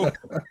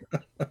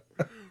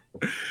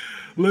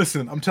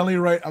 Listen, I'm telling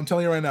you right now, I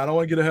don't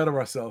want to get ahead of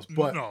ourselves.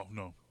 But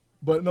No.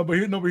 But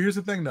here's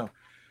the thing, though.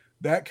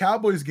 That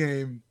Cowboys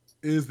game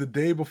is the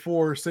day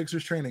before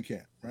Sixers training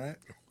camp, right?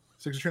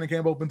 Sixers training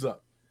camp opens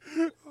up.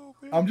 Oh,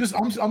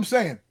 I'm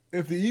saying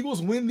if the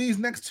Eagles win these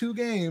next 2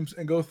 games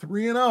and go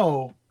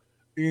 3-0,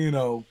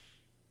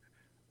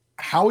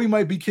 Howie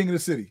might be king of the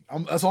city.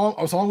 That's all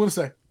I'm going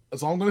to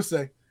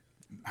say.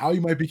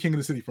 Howie might be king of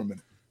the city for a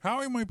minute.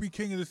 Howie might be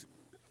king of the city.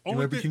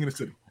 King of the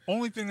city.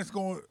 Only thing that's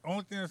going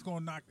to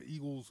knock the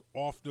Eagles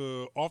off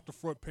the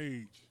front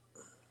page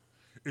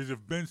is if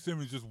Ben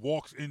Simmons just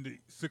walks into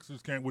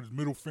Sixers camp with his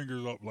middle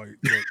fingers up like,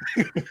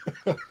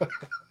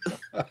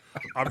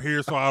 I'm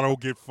here so I don't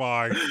get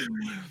fired.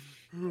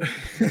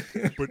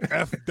 But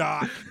F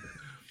Doc,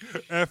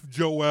 F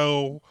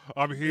Joel,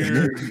 I'm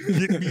here.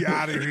 Get me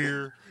out of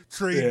here.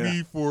 Trade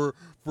me for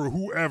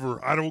whoever.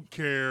 I don't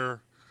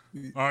care.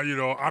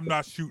 I'm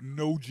not shooting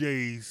no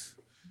J's.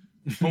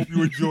 Hope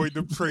you enjoyed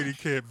them training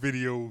camp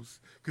videos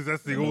because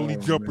that's the only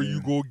jumper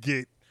you gonna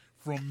get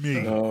from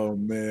me. Oh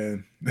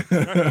man!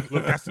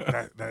 Look, that's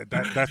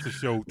a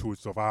show to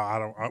itself.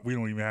 We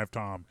don't even have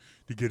time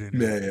to get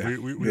into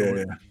it. We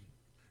we've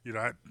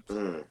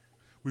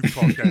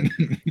talked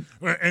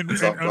that. and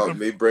talk about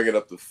me bringing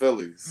up the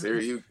Phillies.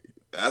 Here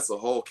That's a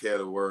whole can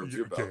of worms.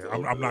 You're about Okay, to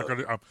I'm open not up.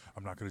 gonna.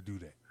 I'm not gonna do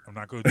that. I'm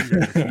not gonna do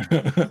that this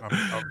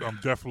week. I'm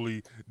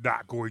definitely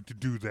not going to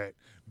do that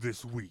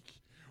this week.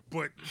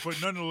 But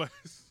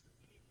nonetheless,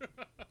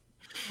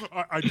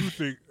 I do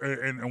think,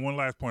 and one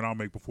last point I'll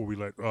make before we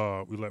let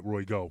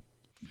Roy go,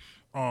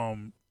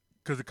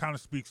 because it kind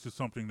of speaks to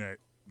something that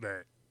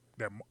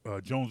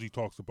Jonesy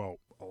talks about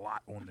a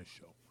lot on this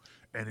show,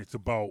 and it's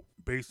about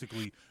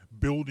basically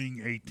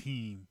building a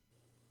team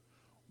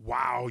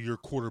while your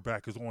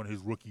quarterback is on his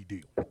rookie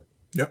deal.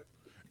 Yep.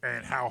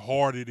 And how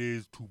hard it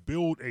is to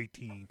build a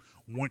team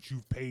once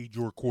you've paid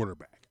your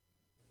quarterback.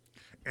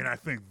 And I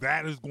think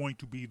that is going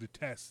to be the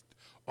test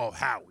of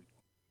Howie.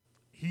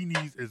 He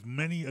needs as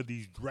many of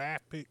these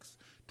draft picks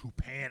to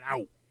pan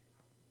out,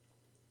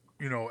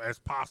 as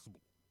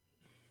possible.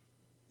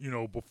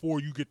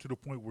 Before you get to the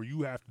point where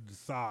you have to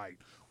decide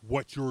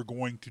what you're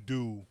going to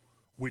do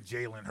with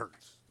Jalen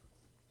Hurts.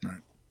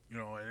 Right.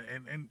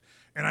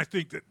 And I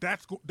think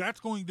that's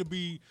going to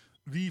be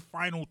the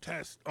final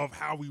test of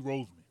Howie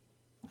Roseman,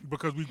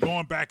 because we've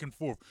gone back and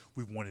forth.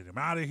 We've wanted him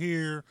out of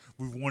here.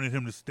 We've wanted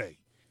him to stay.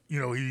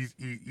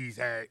 He's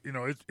had,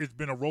 it's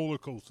been a roller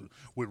coaster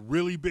with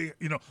really big,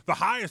 the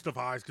highest of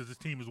highs because his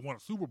team has won a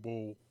Super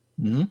Bowl,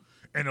 Mm-hmm.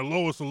 and the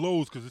lowest of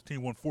lows because his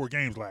team won 4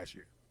 games last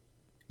year.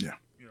 Yeah.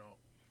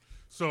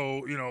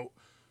 So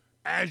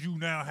as you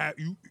now have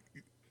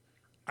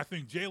I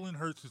think Jalen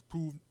Hurts has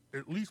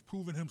at least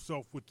proven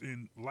himself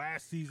within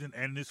last season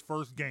and this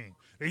first game.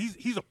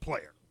 He's a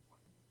player.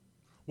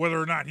 Whether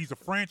or not he's a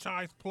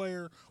franchise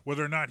player,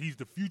 whether or not he's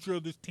the future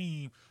of this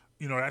team,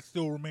 that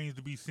still remains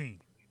to be seen.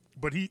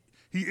 But he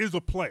is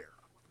a player.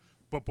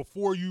 But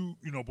before you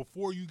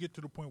get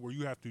to the point where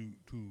you have to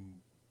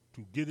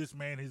get this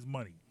man his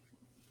money,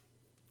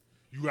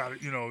 you got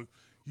to,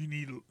 you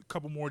need a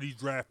couple more of these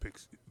draft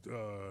picks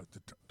to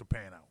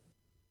pan out.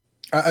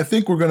 I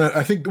think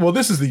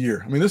this is the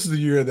year. I mean, this is the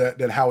year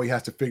that Howie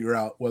has to figure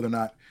out whether or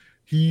not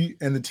he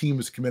and the team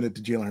is committed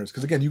to Jalen Hurts.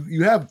 Because again,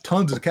 you have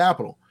tons of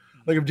capital.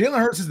 Like if Jalen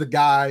Hurts is the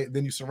guy,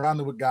 then you surround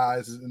him with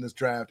guys in this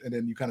draft, and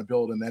then you kind of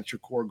build, and that's your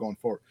core going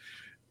forward.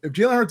 If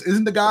Jalen Hurts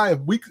isn't the guy,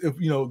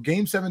 if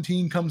game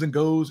 17 comes and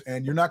goes,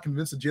 and you're not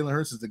convinced that Jalen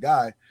Hurts is the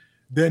guy,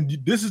 then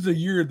this is the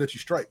year that you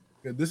strike.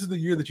 This is the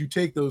year that you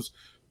take those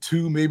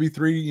 2, maybe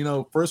 3,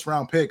 first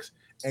round picks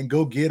and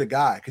go get a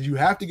guy, because you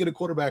have to get a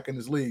quarterback in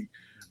this league.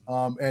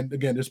 And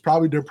again,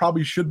 there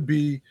probably should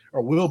be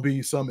or will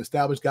be some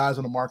established guys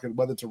on the market,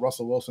 whether it's a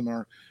Russell Wilson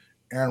or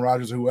Aaron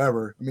Rodgers or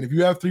whoever. I mean, if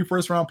you have 3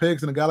 first round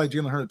picks and a guy like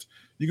Jalen Hurts,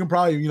 you can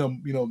probably,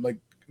 like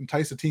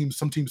entice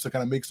some teams to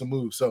kind of make some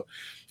moves. So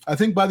I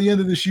think by the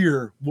end of this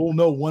year, we'll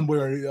know one way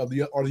or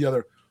the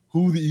other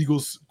who the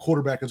Eagles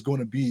quarterback is going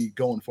to be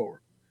going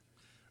forward.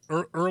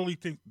 Early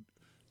thing.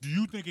 Do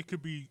you think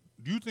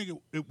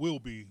it will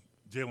be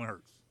Jalen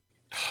Hurts?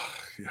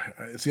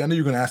 See, I knew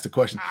you were going to ask the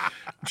question.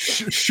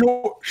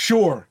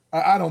 Sure.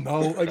 I don't know.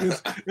 Like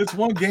it's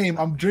one game.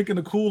 I'm drinking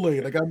the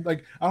Kool-Aid. I don't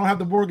have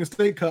the Morgan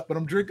State cup, but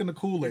I'm drinking the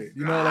Kool-Aid.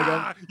 You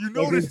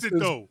noticed it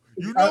though.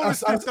 You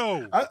noticed it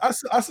though. I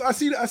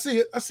see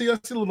it. I see the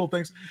little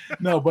things.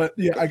 No, but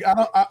yeah,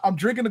 I'm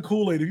drinking the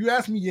Kool-Aid. If you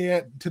ask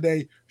me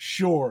today,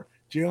 sure,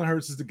 Jalen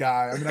Hurts is the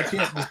guy. I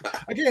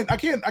mean,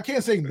 I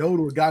can't say no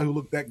to a guy who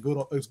looked that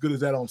good, as good as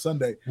that on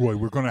Sunday. Roy,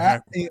 we're gonna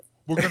have you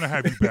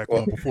back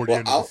on before the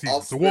end of the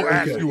season, so we'll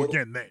ask you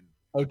again then.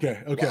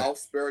 Okay. Well, I'll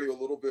spare you a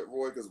little bit,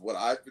 Roy, because what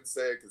I've been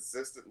saying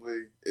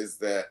consistently is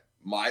that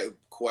my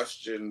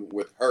question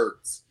with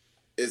Hurts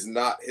is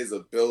not his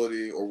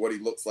ability or what he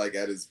looks like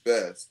at his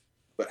best,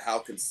 but how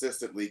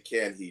consistently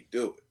can he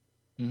do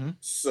it. Mm-hmm.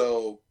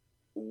 So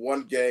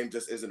one game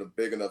just isn't a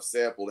big enough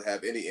sample to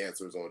have any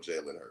answers on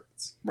Jalen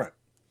Hurts. Right.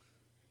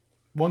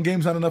 One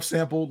game's not enough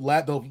sample.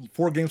 The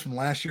 4 games from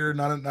last year,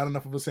 not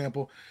enough of a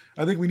sample.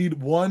 I think we need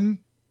 1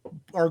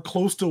 or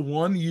close to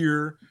 1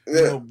 year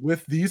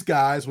with these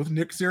guys, with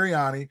Nick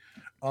Sirianni,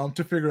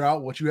 to figure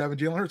out what you have in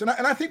Jalen Hurts. And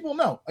I think we'll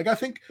know. Like I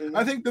think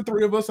the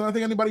 3 of us, and I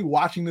think anybody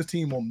watching this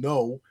team will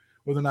know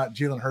whether or not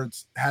Jalen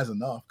Hurts has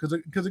enough.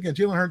 Because again,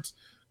 Jalen Hurts,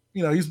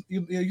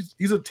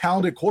 he's a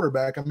talented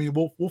quarterback. I mean,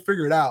 we'll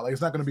figure it out. Like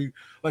it's not going to be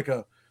like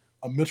a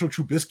Mitchell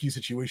Trubisky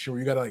situation where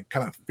you got to like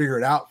kind of figure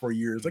it out for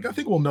years. Like I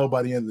think we'll know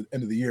by the end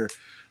of the year.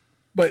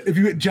 But if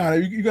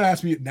John, you're gonna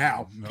ask me it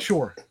now. No.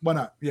 Sure, why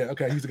not? Yeah,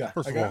 okay, he's the guy.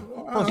 First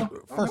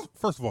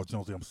of all,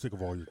 Jonesy, I'm sick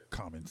of all your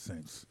common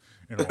sense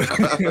and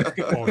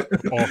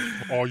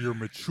all your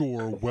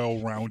mature,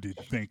 well-rounded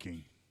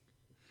thinking.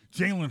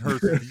 Jalen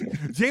Hurts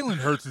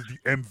is the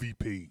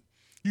MVP.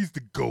 He's the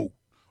GOAT.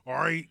 All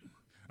right,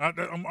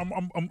 I'm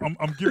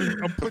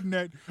putting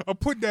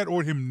that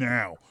on him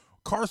now.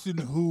 Carson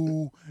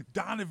who,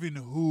 Donovan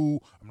who,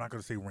 I'm not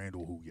going to say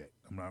Randall who yet.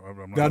 No.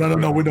 We're not doing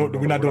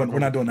that. We're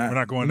not doing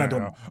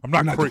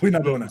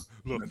that.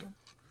 Look,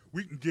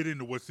 we can get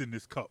into what's in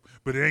this cup,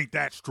 but it ain't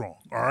that strong.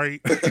 All right.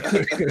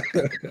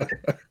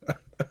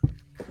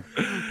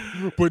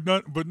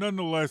 but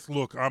nonetheless,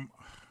 look,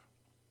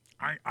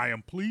 I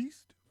am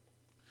pleased.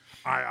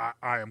 I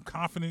am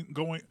confident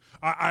going.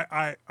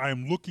 I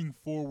am looking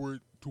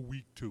forward to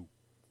week 2.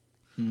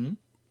 Mm-hmm.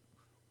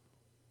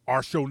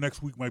 our show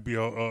next week might be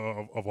of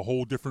a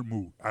whole different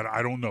mood.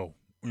 I don't know.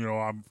 You know,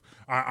 I'm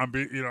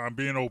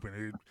being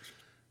open.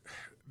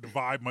 The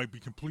vibe might be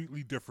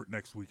completely different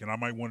next week, and I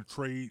might want to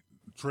trade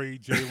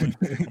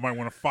Jalen. I might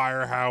want to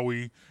fire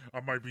Howie.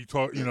 I might be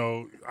talking. You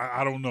know,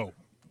 I don't know,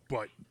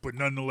 but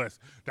nonetheless,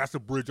 that's a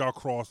bridge I'll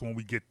cross when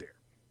we get there.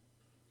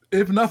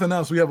 If nothing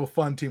else, we have a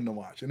fun team to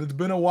watch, and it's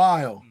been a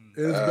while.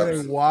 It's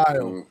been a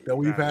while that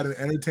we've had an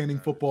entertaining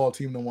football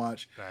team to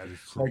watch. That is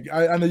true. Like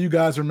I know you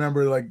guys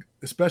remember, like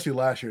especially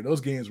last year,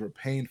 those games were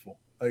painful.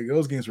 Like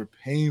those games were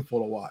painful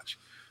to watch.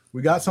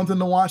 We got something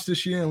to watch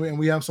this year, and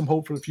we have some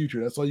hope for the future.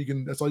 That's all you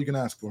can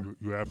ask for.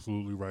 You're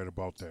absolutely right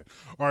about that.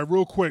 All right,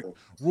 real quick,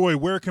 Roy,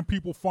 where can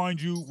people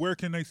find you? Where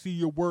can they see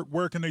your work?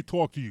 Where can they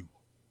talk to you?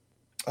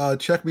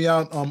 Check me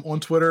out on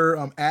Twitter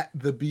at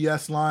the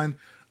BS Line.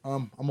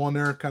 I'm on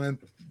there, kind of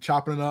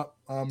chopping it up.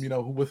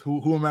 With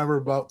whomever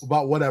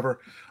about whatever.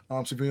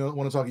 So if you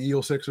want to talk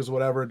Eagle Sixers or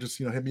whatever, just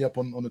hit me up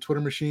on the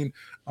Twitter machine.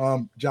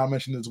 John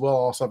mentioned as well. I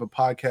also have a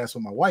podcast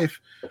with my wife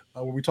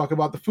where we talk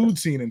about the food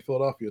scene in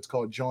Philadelphia. It's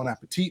called Joan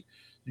Appetit.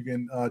 You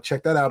can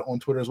check that out on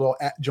Twitter as well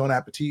at Joan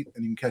Appetit,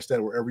 and you can catch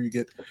that wherever you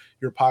get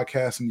your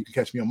podcast. And you can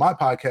catch me on my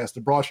podcast,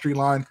 The Broad Street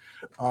Line,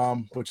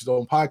 which is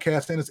on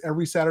podcast, and it's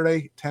every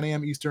Saturday, 10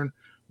 a.m. Eastern,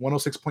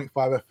 106.5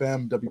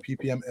 FM,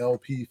 WPPM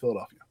LP,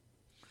 Philadelphia.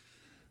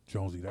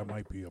 Jonesy, that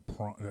might be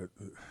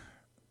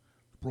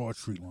Broad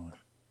Street Line.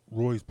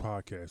 Roy's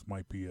podcast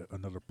might be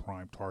another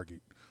prime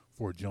target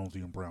for a Jonesy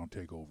and Brown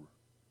takeover.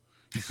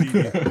 You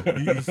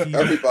see,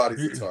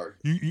 everybody's a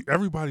target.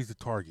 Everybody's a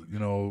target.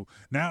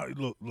 Now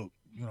look.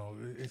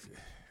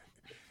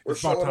 We're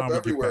showing up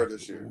everywhere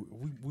this year.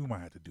 We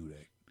might have to do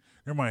that.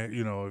 There might,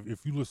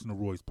 if you listen to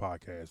Roy's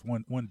podcast,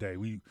 one day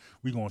we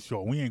gonna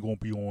show. We ain't gonna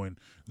be on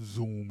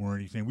Zoom or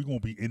anything. We gonna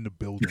be in the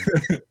building,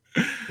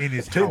 in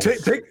his house.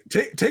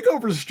 Take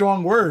over is a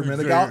strong word, man.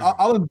 Like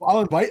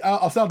I'll invite.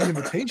 I'll send an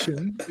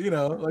invitation.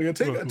 Like a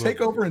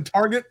take over and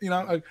target.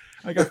 I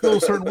feel a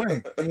certain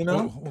way.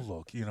 Well,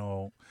 look,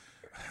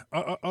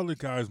 other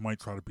guys might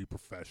try to be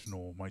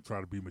professional, might try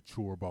to be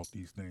mature about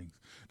these things.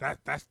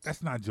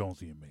 That's not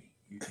Jonesy and me.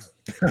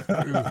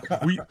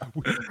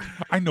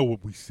 I know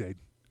what we said.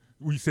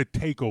 We said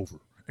takeover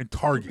and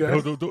target.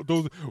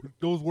 Okay.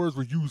 Those words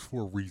were used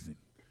for a reason.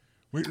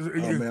 We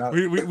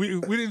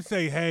didn't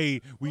say,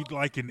 hey, we'd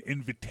like an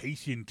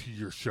invitation to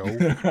your show.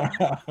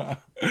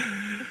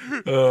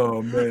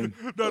 Oh, man.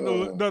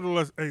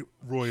 Nonetheless, hey,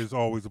 Roy, it's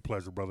always a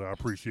pleasure, brother. I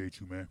appreciate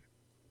you, man.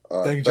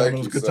 Thank you, gentlemen. It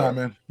was a good time,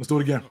 man. Let's do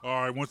it again.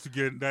 All right, once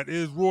again, that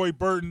is Roy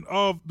Burton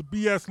of the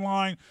BS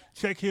Line.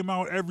 Check him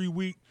out every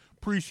week.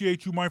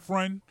 Appreciate you, my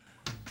friend.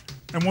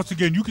 And once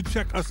again, you can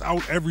check us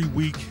out every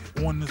week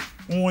on this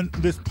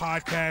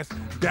podcast.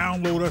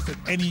 Download us at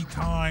any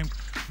time.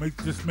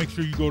 Just make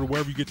sure you go to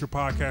wherever you get your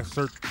podcast.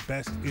 Search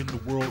Best in the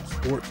World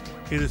Sports.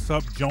 Hit us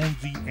up,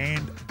 Jonesy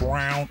and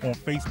Brown, on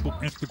Facebook,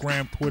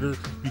 Instagram, Twitter.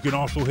 You can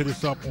also hit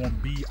us up on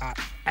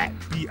at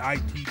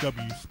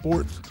BITW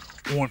Sports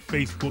on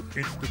Facebook,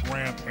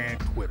 Instagram, and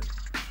Twitter.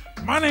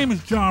 My name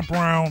is John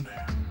Brown.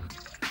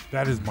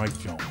 That is Mike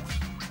Jones.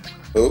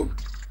 Who?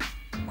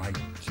 Mike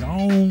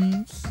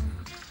Jones.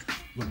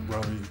 Look,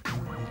 brother,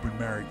 we've been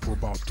married for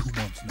about 2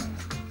 months now.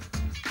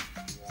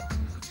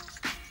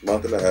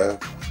 Month and a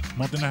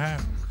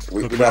half.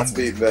 We're not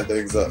speeding that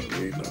things up.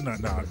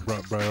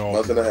 Bro.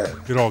 Month and a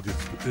half. It all gets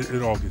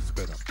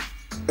sped up.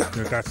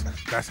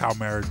 That's how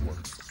marriage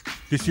works.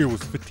 This year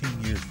was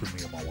 15 years for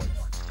me and my wife.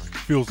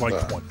 Feels like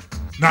 20.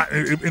 Not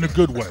in a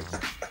good way.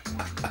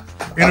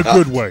 In a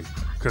good way,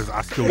 because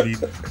I still need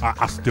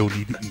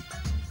to eat.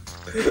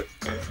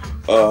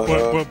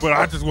 But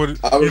I just wanted.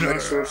 I will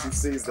make sure she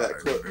sees that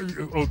clip.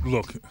 Oh,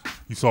 look,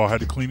 you saw I had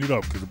to clean it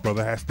up because the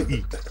brother has to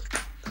eat.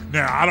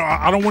 Now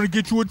I don't want to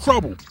get you in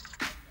trouble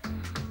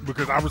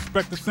because I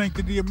respect the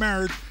sanctity of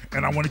marriage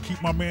and I want to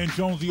keep my man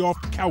Jonesy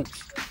off the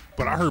couch.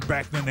 But I heard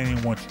back then they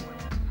didn't want you.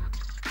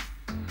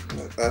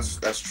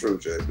 That's true,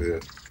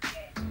 JB.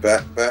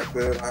 Back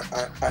then,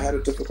 I had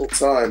a difficult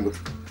time with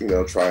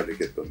trying to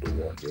get them to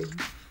want me.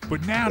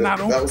 But now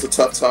that was a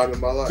tough time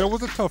in my life. That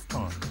was a tough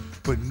time.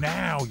 But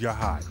now you're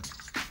hot.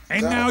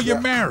 And now you're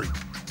married.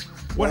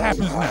 What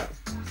happens now?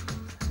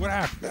 What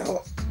happens?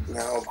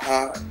 Now I'm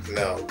hot.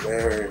 Now I'm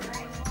married.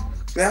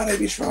 Now they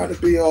be trying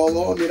to be all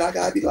on me. And I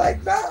gotta be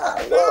like, nah.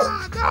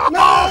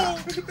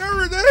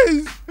 There it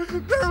is.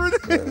 There's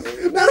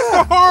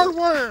the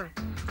hardware.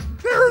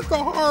 There's the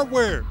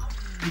hardware.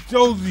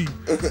 Jonesy.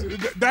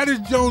 That is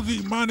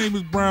Jonesy. My name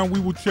is Brown. We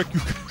will check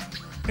you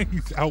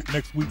guys out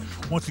next week.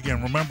 Once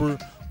again, remember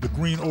the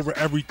Green Over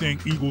Everything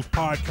Eagles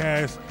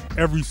podcast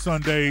every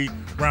Sunday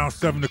around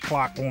 7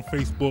 o'clock on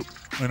Facebook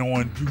and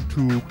on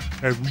YouTube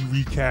as we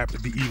recap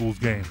the Eagles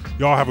game.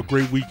 Y'all have a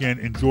great weekend.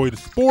 Enjoy the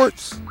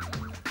sports.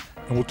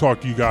 And we'll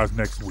talk to you guys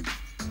next week.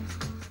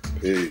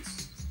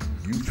 Peace.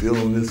 You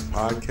feeling this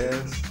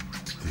podcast?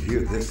 To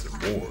hear this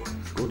and more,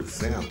 go to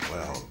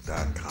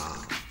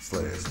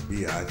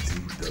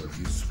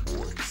SoundCloud.com/BITW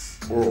Sports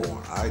or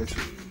on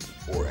iTunes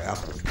or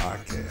Apple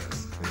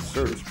Podcasts and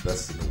search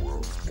Best in the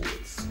World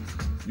Sports.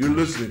 You're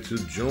listening to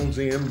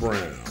Jonesy and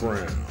Brown.